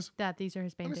paintings? These are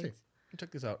his paintings. Let me see.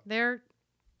 Check these out. They're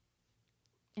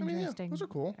interesting. Those are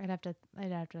cool. I'd have to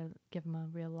give them a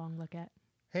real long look at.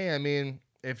 Hey,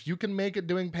 if you can make it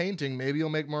doing painting, maybe you'll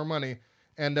make more money.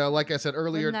 And like I said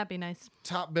earlier, Wouldn't that be nice?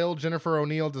 top bill Jennifer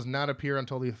O'Neill does not appear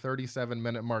until the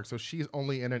 37-minute mark, so she's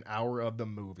only in an hour of the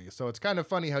movie. So it's kind of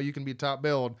funny how you can be top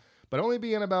billed, but only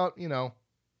be in about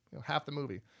half the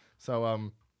movie.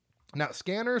 So now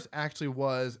Scanners actually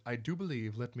was, I do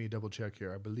believe, let me double check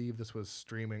here. I believe this was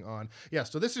streaming on,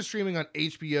 so this is streaming on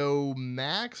HBO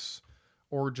Max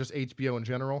or just HBO in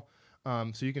general.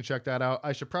 So you can check that out.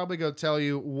 I should probably go tell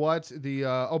you what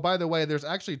the, by the way, there's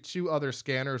actually 2 other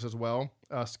Scanners as well.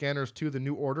 Scanners 2, The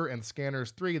New Order, and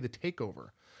Scanners 3, The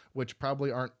Takeover, which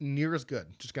probably aren't near as good.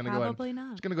 Just going to go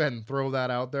ahead and throw that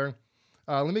out there.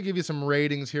 Let me give you some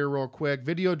ratings here real quick.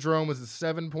 Videodrome was a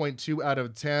 7.2 out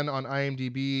of 10 on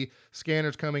IMDb.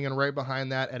 Scanners coming in right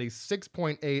behind that at a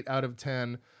 6.8 out of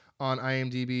 10 on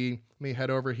IMDb. Let me head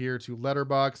over here to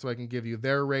Letterboxd so I can give you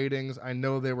their ratings. I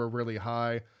know they were really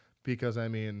high because, I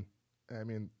mean,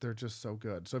 they're just so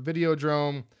good. So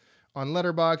Videodrome on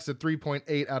Letterboxd a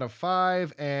 3.8 out of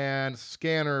 5, and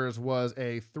Scanners was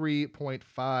a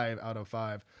 3.5 out of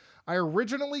 5. I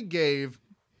originally gave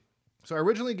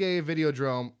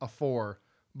Videodrome a 4,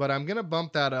 but I'm going to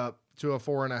bump that up to a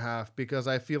 4.5 because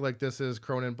I feel like this is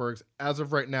Cronenberg's, as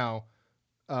of right now,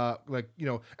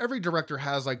 every director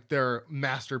has like their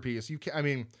masterpiece.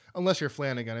 Unless you're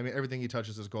Flanagan, everything he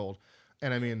touches is gold.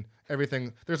 And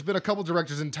everything, there's been a couple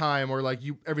directors in time where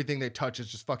everything they touch is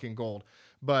just fucking gold.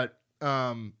 But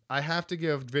I have to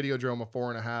give Videodrome a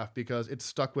 4.5 because it's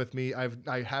stuck with me.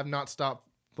 I have not stopped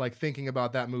thinking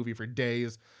about that movie for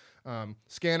days.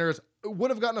 Scanners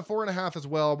would have gotten a 4.5 as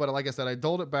well, but like I said, I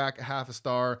doled it back a half a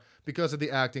star because of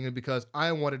the acting and because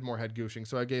I wanted more head gooshing.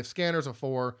 So I gave Scanners a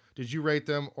 4. Did you rate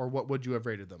them, or what would you have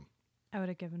rated them? I would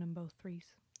have given them both 3s.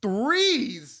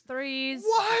 3s? 3s.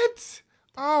 What?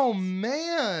 Oh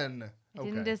man. I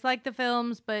didn't dislike the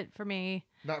films, but for me,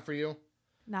 not for you.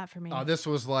 Not for me. Oh, this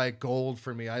was like gold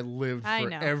for me. I lived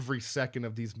for every second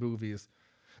of these movies.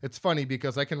 It's funny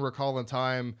because I can recall a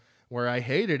time where I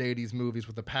hated 80s movies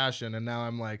with a passion, and now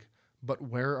I'm like, but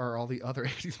where are all the other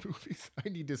 80s movies? I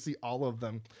need to see all of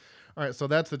them. All right, so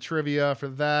that's the trivia for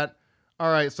that.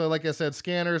 All right, so like I said,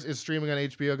 Scanners is streaming on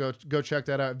HBO. Go check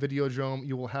that out. Videodrome,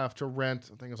 you will have to rent.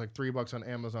 I think it's like $3 on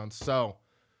Amazon. So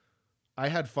I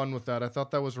had fun with that. I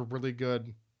thought that was a really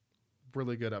good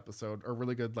episode, or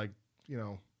really good,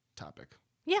 topic.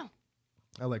 Yeah.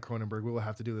 I like Cronenberg. We will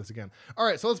have to do this again. All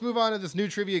right, so let's move on to this new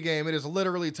trivia game. It is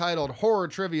literally titled Horror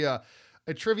Trivia,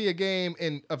 a trivia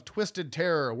game of twisted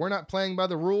terror. We're not playing by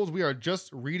the rules. We are just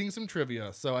reading some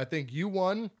trivia. So I think you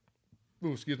won.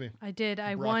 Ooh, excuse me. I did.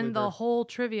 I won the whole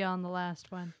trivia on the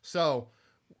last one. So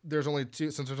there's only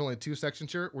 2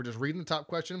 sections here. We're just reading the top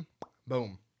question.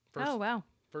 Boom. Wow.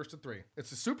 First to 3.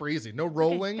 It's super easy. No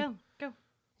rolling. Okay, go.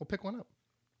 We'll pick one up.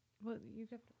 Well, you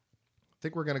got. I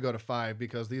think we're going to go to 5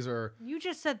 because these are... You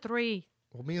just said 3.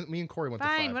 Well, me and Corey went to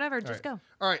 5. Fine, whatever. Just go.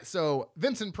 All right, so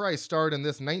Vincent Price starred in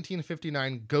this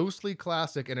 1959 ghostly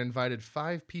classic and invited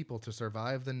 5 people to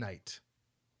survive the night.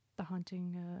 The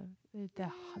Haunting... The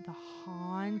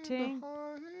Haunting?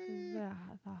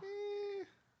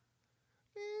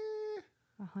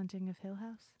 The Haunting of Hill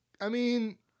House?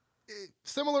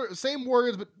 Same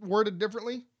words, but worded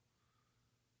differently.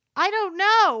 I don't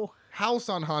know. House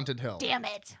on Haunted Hill. Damn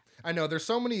it. I know, there's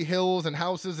so many hills and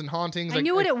houses and hauntings. I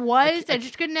knew what it was. I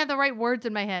just couldn't have the right words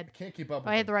in my head. I can't keep up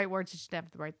with I had the right words, I just have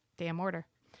the right damn order.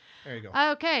 There you go.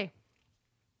 Okay.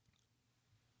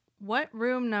 What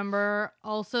room number,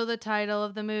 also the title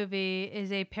of the movie,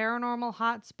 is a paranormal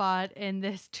hotspot in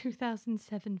this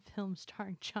 2007 film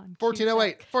starring John Cusack?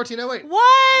 1408. 1408.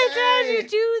 What? Yay! How did you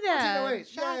do that? 1408.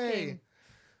 Shocking. Yay.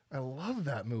 I love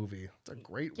that movie. It's a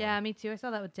great one. Yeah, me too. I saw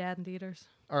that with Dad in theaters.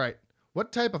 All right.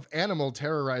 What type of animal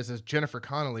terrorizes Jennifer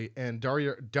Connelly and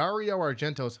Dario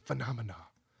Argento's Phenomena?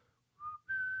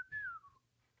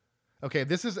 Okay,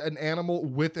 this is an animal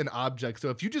with an object. So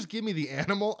if you just give me the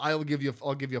animal, I'll give you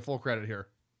full credit here.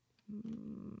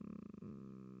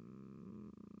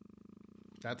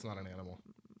 That's not an animal.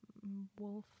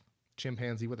 Wolf.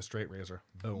 Chimpanzee with a straight razor.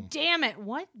 Boom. Damn it.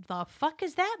 What the fuck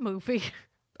is that movie?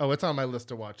 Oh, it's on my list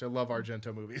to watch. I love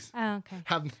Argento movies. Oh, okay.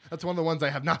 That's one of the ones I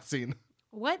have not seen.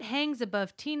 What hangs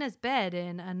above Tina's bed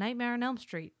in A Nightmare on Elm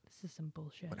Street? This is some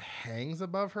bullshit. What hangs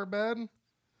above her bed?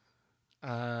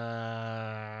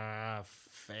 Fan.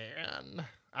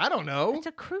 I don't know. It's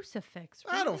a crucifix.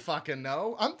 Right? I don't fucking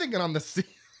know. I'm thinking on the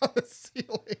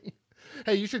ceiling.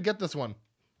 Hey, you should get this one.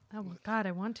 Oh, God,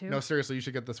 I want to. No, seriously, you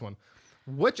should get this one.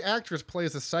 Which actress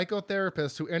plays a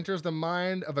psychotherapist who enters the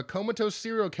mind of a comatose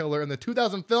serial killer in the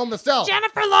 2000 film The Cell?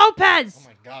 Jennifer Lopez! Oh,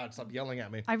 my God. Stop yelling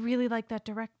at me. I really like that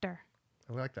director.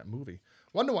 I like that movie.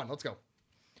 1-1. Let's go.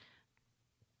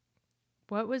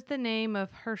 What was the name of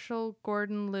Herschel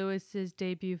Gordon Lewis's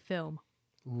debut film?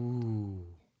 Ooh.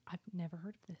 I've never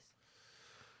heard of this.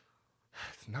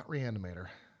 It's not Reanimator.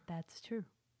 That's true.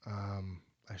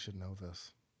 I should know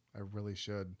this. I really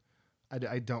should.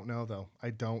 I don't know, though.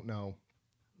 I don't know.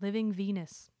 Living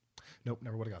Venus. Nope,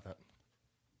 never would have got that.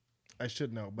 I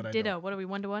should know, but I Ditto. don't. What are we,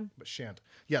 1-1? But shan't.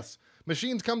 Yes.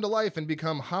 Machines come to life and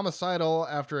become homicidal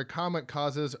after a comet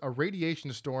causes a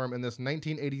radiation storm in this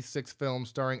 1986 film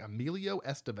starring Emilio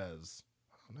Estevez.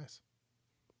 Oh, nice.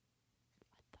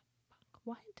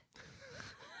 What?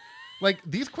 Like,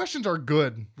 these questions are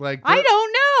good. Like, I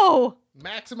don't know.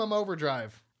 Maximum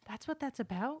Overdrive. That's what that's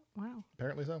about? Wow.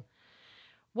 Apparently so.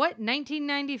 What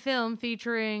 1990 film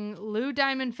featuring Lou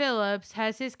Diamond Phillips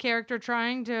has his character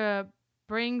trying to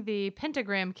bring the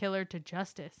Pentagram Killer to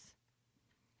justice?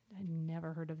 I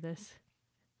never heard of this.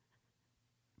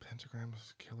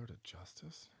 Pentagram's Killer to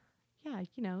Justice? Yeah,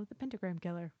 you know, the Pentagram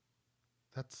Killer.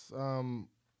 That's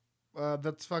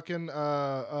fucking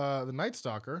the Night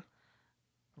Stalker,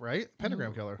 right?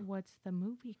 Pentagram Killer. What's the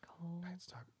movie called? Night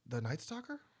Stalker. The Night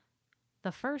Stalker?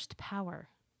 The First Power.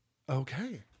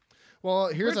 Okay.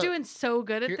 Well, We're doing so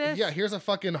good at this. Yeah, here's a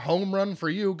fucking home run for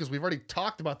you because we've already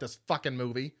talked about this fucking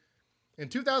movie. In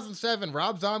 2007,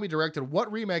 Rob Zombie directed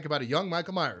what remake about a young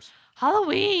Michael Myers?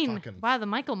 Halloween. Fucking- Wow, the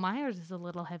Michael Myers is a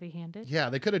little heavy-handed. Yeah,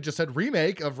 they could have just said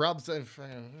remake of Rob Zombie. So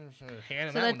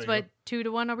that's what,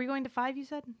 2-1. Are we going to 5, you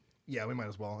said? Yeah, we might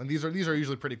as well. And these are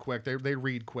usually pretty quick. They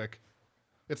read quick.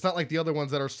 It's not like the other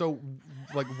ones that are so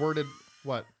like worded.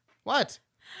 What?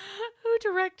 Who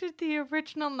directed the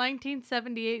original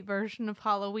 1978 version of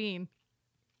Halloween?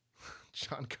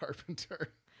 John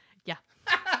Carpenter. Yeah.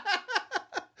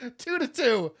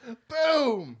 2-2.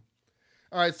 Boom.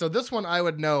 All right, so this one I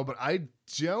would know, but I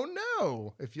don't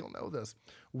know if you'll know this.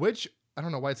 Which, I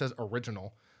don't know why it says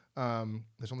original.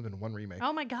 There's only been one remake.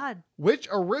 Oh my God. Which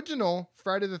original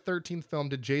Friday the 13th film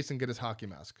did Jason get his hockey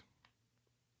mask?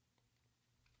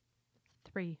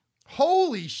 3.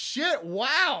 Holy shit,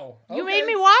 wow. You Okay. made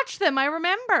me watch them, I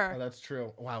remember. Oh, that's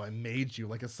true. Wow, I made you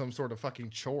like it's some sort of fucking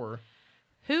chore.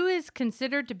 Who is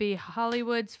considered to be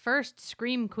Hollywood's first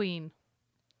Scream Queen?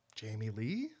 Jamie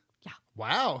Lee? Yeah.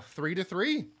 Wow,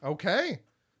 3-3. Okay.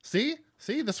 See,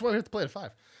 this is why we have to play at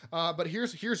 5. But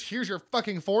here's your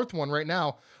fucking fourth one right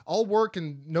now. All work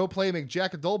and no play make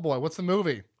Jack a dull boy. What's the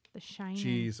movie? The Shining.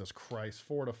 Jesus Christ,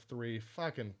 4-3.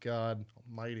 Fucking God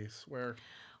Almighty, swear.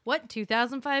 What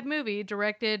 2005 movie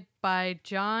directed by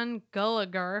John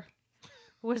Gallagher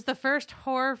was the first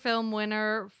horror film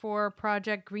winner for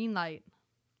Project Greenlight?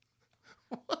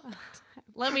 What?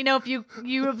 Let me know if you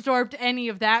absorbed any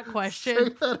of that Say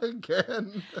question. that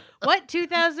again. What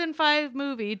 2005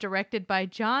 movie directed by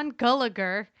John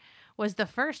Gallagher was the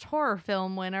first horror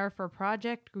film winner for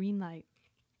Project Greenlight?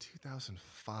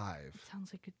 2005.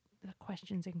 Sounds like the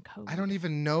question's in code. I don't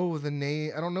even know the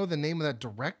name. I don't know the name of that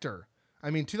director. I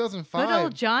mean, 2005. Good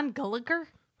old John Gallagher?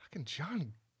 Fucking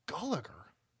John Gallagher.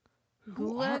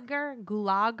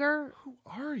 Gulager? Who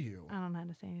are you? I don't know how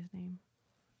to say his name.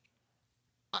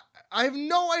 I have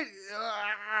no idea.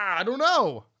 I don't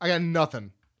know. I got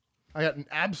nothing. I got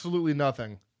absolutely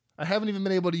nothing. I haven't even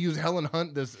been able to use Helen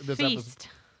Hunt this episode. Feast.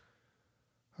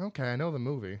 Okay, I know the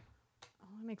movie. Oh,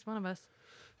 that makes one of us.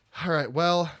 All right,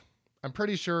 well, I'm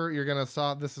pretty sure you're going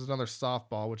to this is another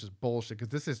softball, which is bullshit, because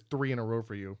this is 3 in a row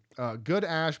for you. Good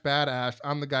Ash, bad Ash,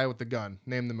 I'm the guy with the gun.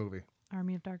 Name the movie.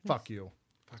 Army of Darkness. Fuck you.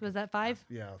 So was that 5?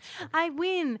 Yeah. I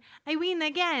win. I win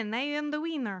again. I am the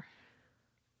winner.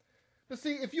 But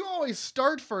see, if you always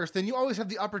start first, then you always have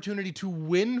the opportunity to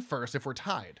win first if we're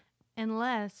tied.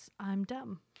 Unless I'm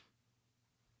dumb.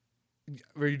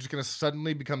 Are you just going to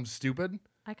suddenly become stupid?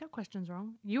 I got questions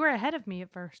wrong. You were ahead of me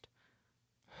at first.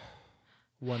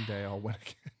 One day I'll win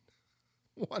again.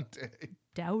 One day.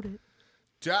 Doubt it.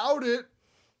 Doubt it.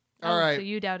 All right. So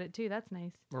you doubt it too. That's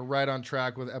nice. We're right on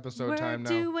track with episode time now.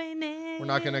 Doing it. We're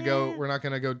not gonna go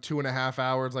 2.5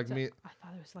 hours like me. I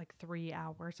thought it was like 3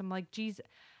 hours. I'm like, geez.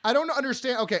 I don't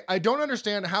understand. Okay, I don't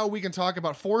understand how we can talk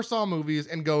about 4 Saw movies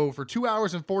and go for 2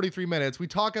 hours and 43 minutes. We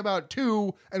talk about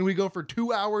 2 and we go for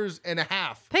 2 hours and a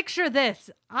half. Picture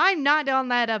this. I'm not on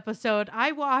that episode.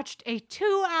 I watched a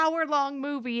 2-hour-long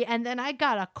movie and then I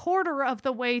got a quarter of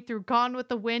the way through Gone with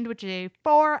the Wind, which is a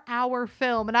 4-hour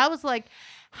film. And I was like,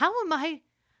 how am I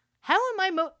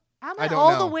don't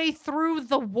all know. the way through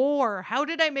the war? How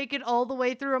did I make it all the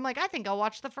way through? I'm like, I think I'll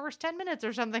watch the first 10 minutes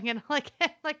or something. And like,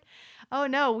 oh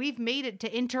no, we've made it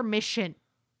to intermission.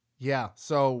 Yeah,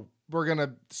 so we're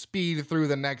gonna speed through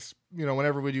the next,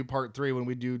 whenever we do part 3, when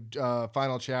we do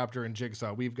final chapter and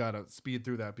Jigsaw, we've got to speed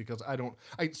through that because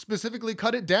I specifically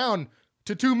cut it down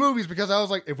to 2 movies because I was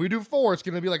like, if we do 4, it's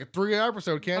going to be like a 3-hour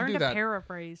episode. Can't Learn do to that.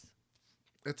 paraphrase.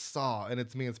 It's Saw, and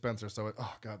it's me and Spencer. So,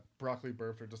 oh God, broccoli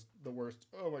burps are just the worst.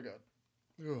 Oh my God.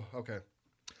 Ugh, okay.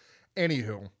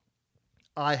 Anywho,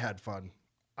 I had fun.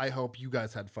 I hope you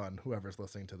guys had fun, whoever's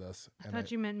listening to this. I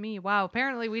thought you meant me. Wow,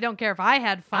 apparently we don't care if I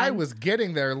had fun. I was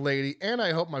getting there, lady, and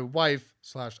I hope my wife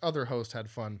 / other host had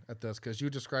fun at this because you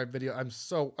described video. I'm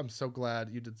so glad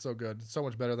you did so good. So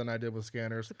much better than I did with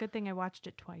Scanners. It's a good thing I watched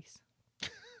it twice.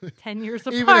 10 years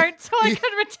apart, so I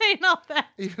could retain all that.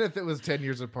 Even if it was 10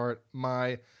 years apart,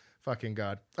 my fucking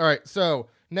God. All right, so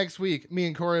next week, me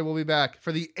and Corey will be back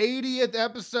for the 80th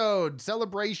episode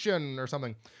celebration or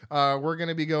something. We're going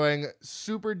to be going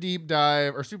super deep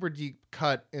dive or super deep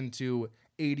cut into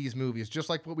 80s movies, just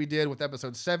like what we did with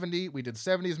episode 70. We did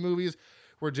 70s movies.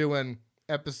 We're doing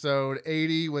episode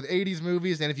 80 with 80s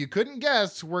movies. And if you couldn't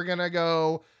guess, we're going to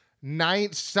go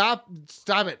stop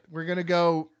it. We're going to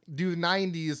go do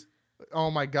 90s.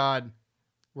 Oh my God.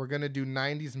 We're going to do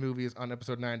 90s movies on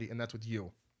episode 90, and that's with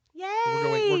you. Yay!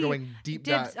 We're going deep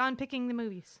Dibs dive. on picking the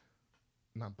movies.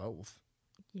 Not both.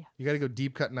 Yeah. You got to go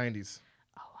deep cut 90s.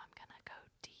 Oh, I'm going to go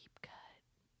deep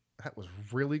cut. That was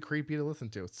really creepy to listen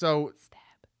to. So Stab.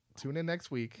 tune in next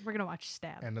week. We're going to watch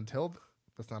Stab. And until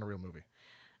that's not a real movie.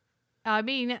 I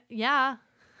mean, yeah.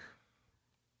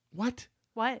 What?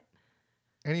 What?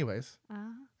 Anyways,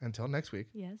 until next week,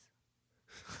 Yes.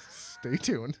 stay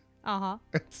tuned Uh-huh.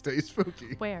 and stay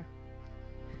spooky. Where?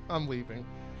 I'm leaving.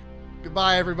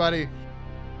 Goodbye, everybody.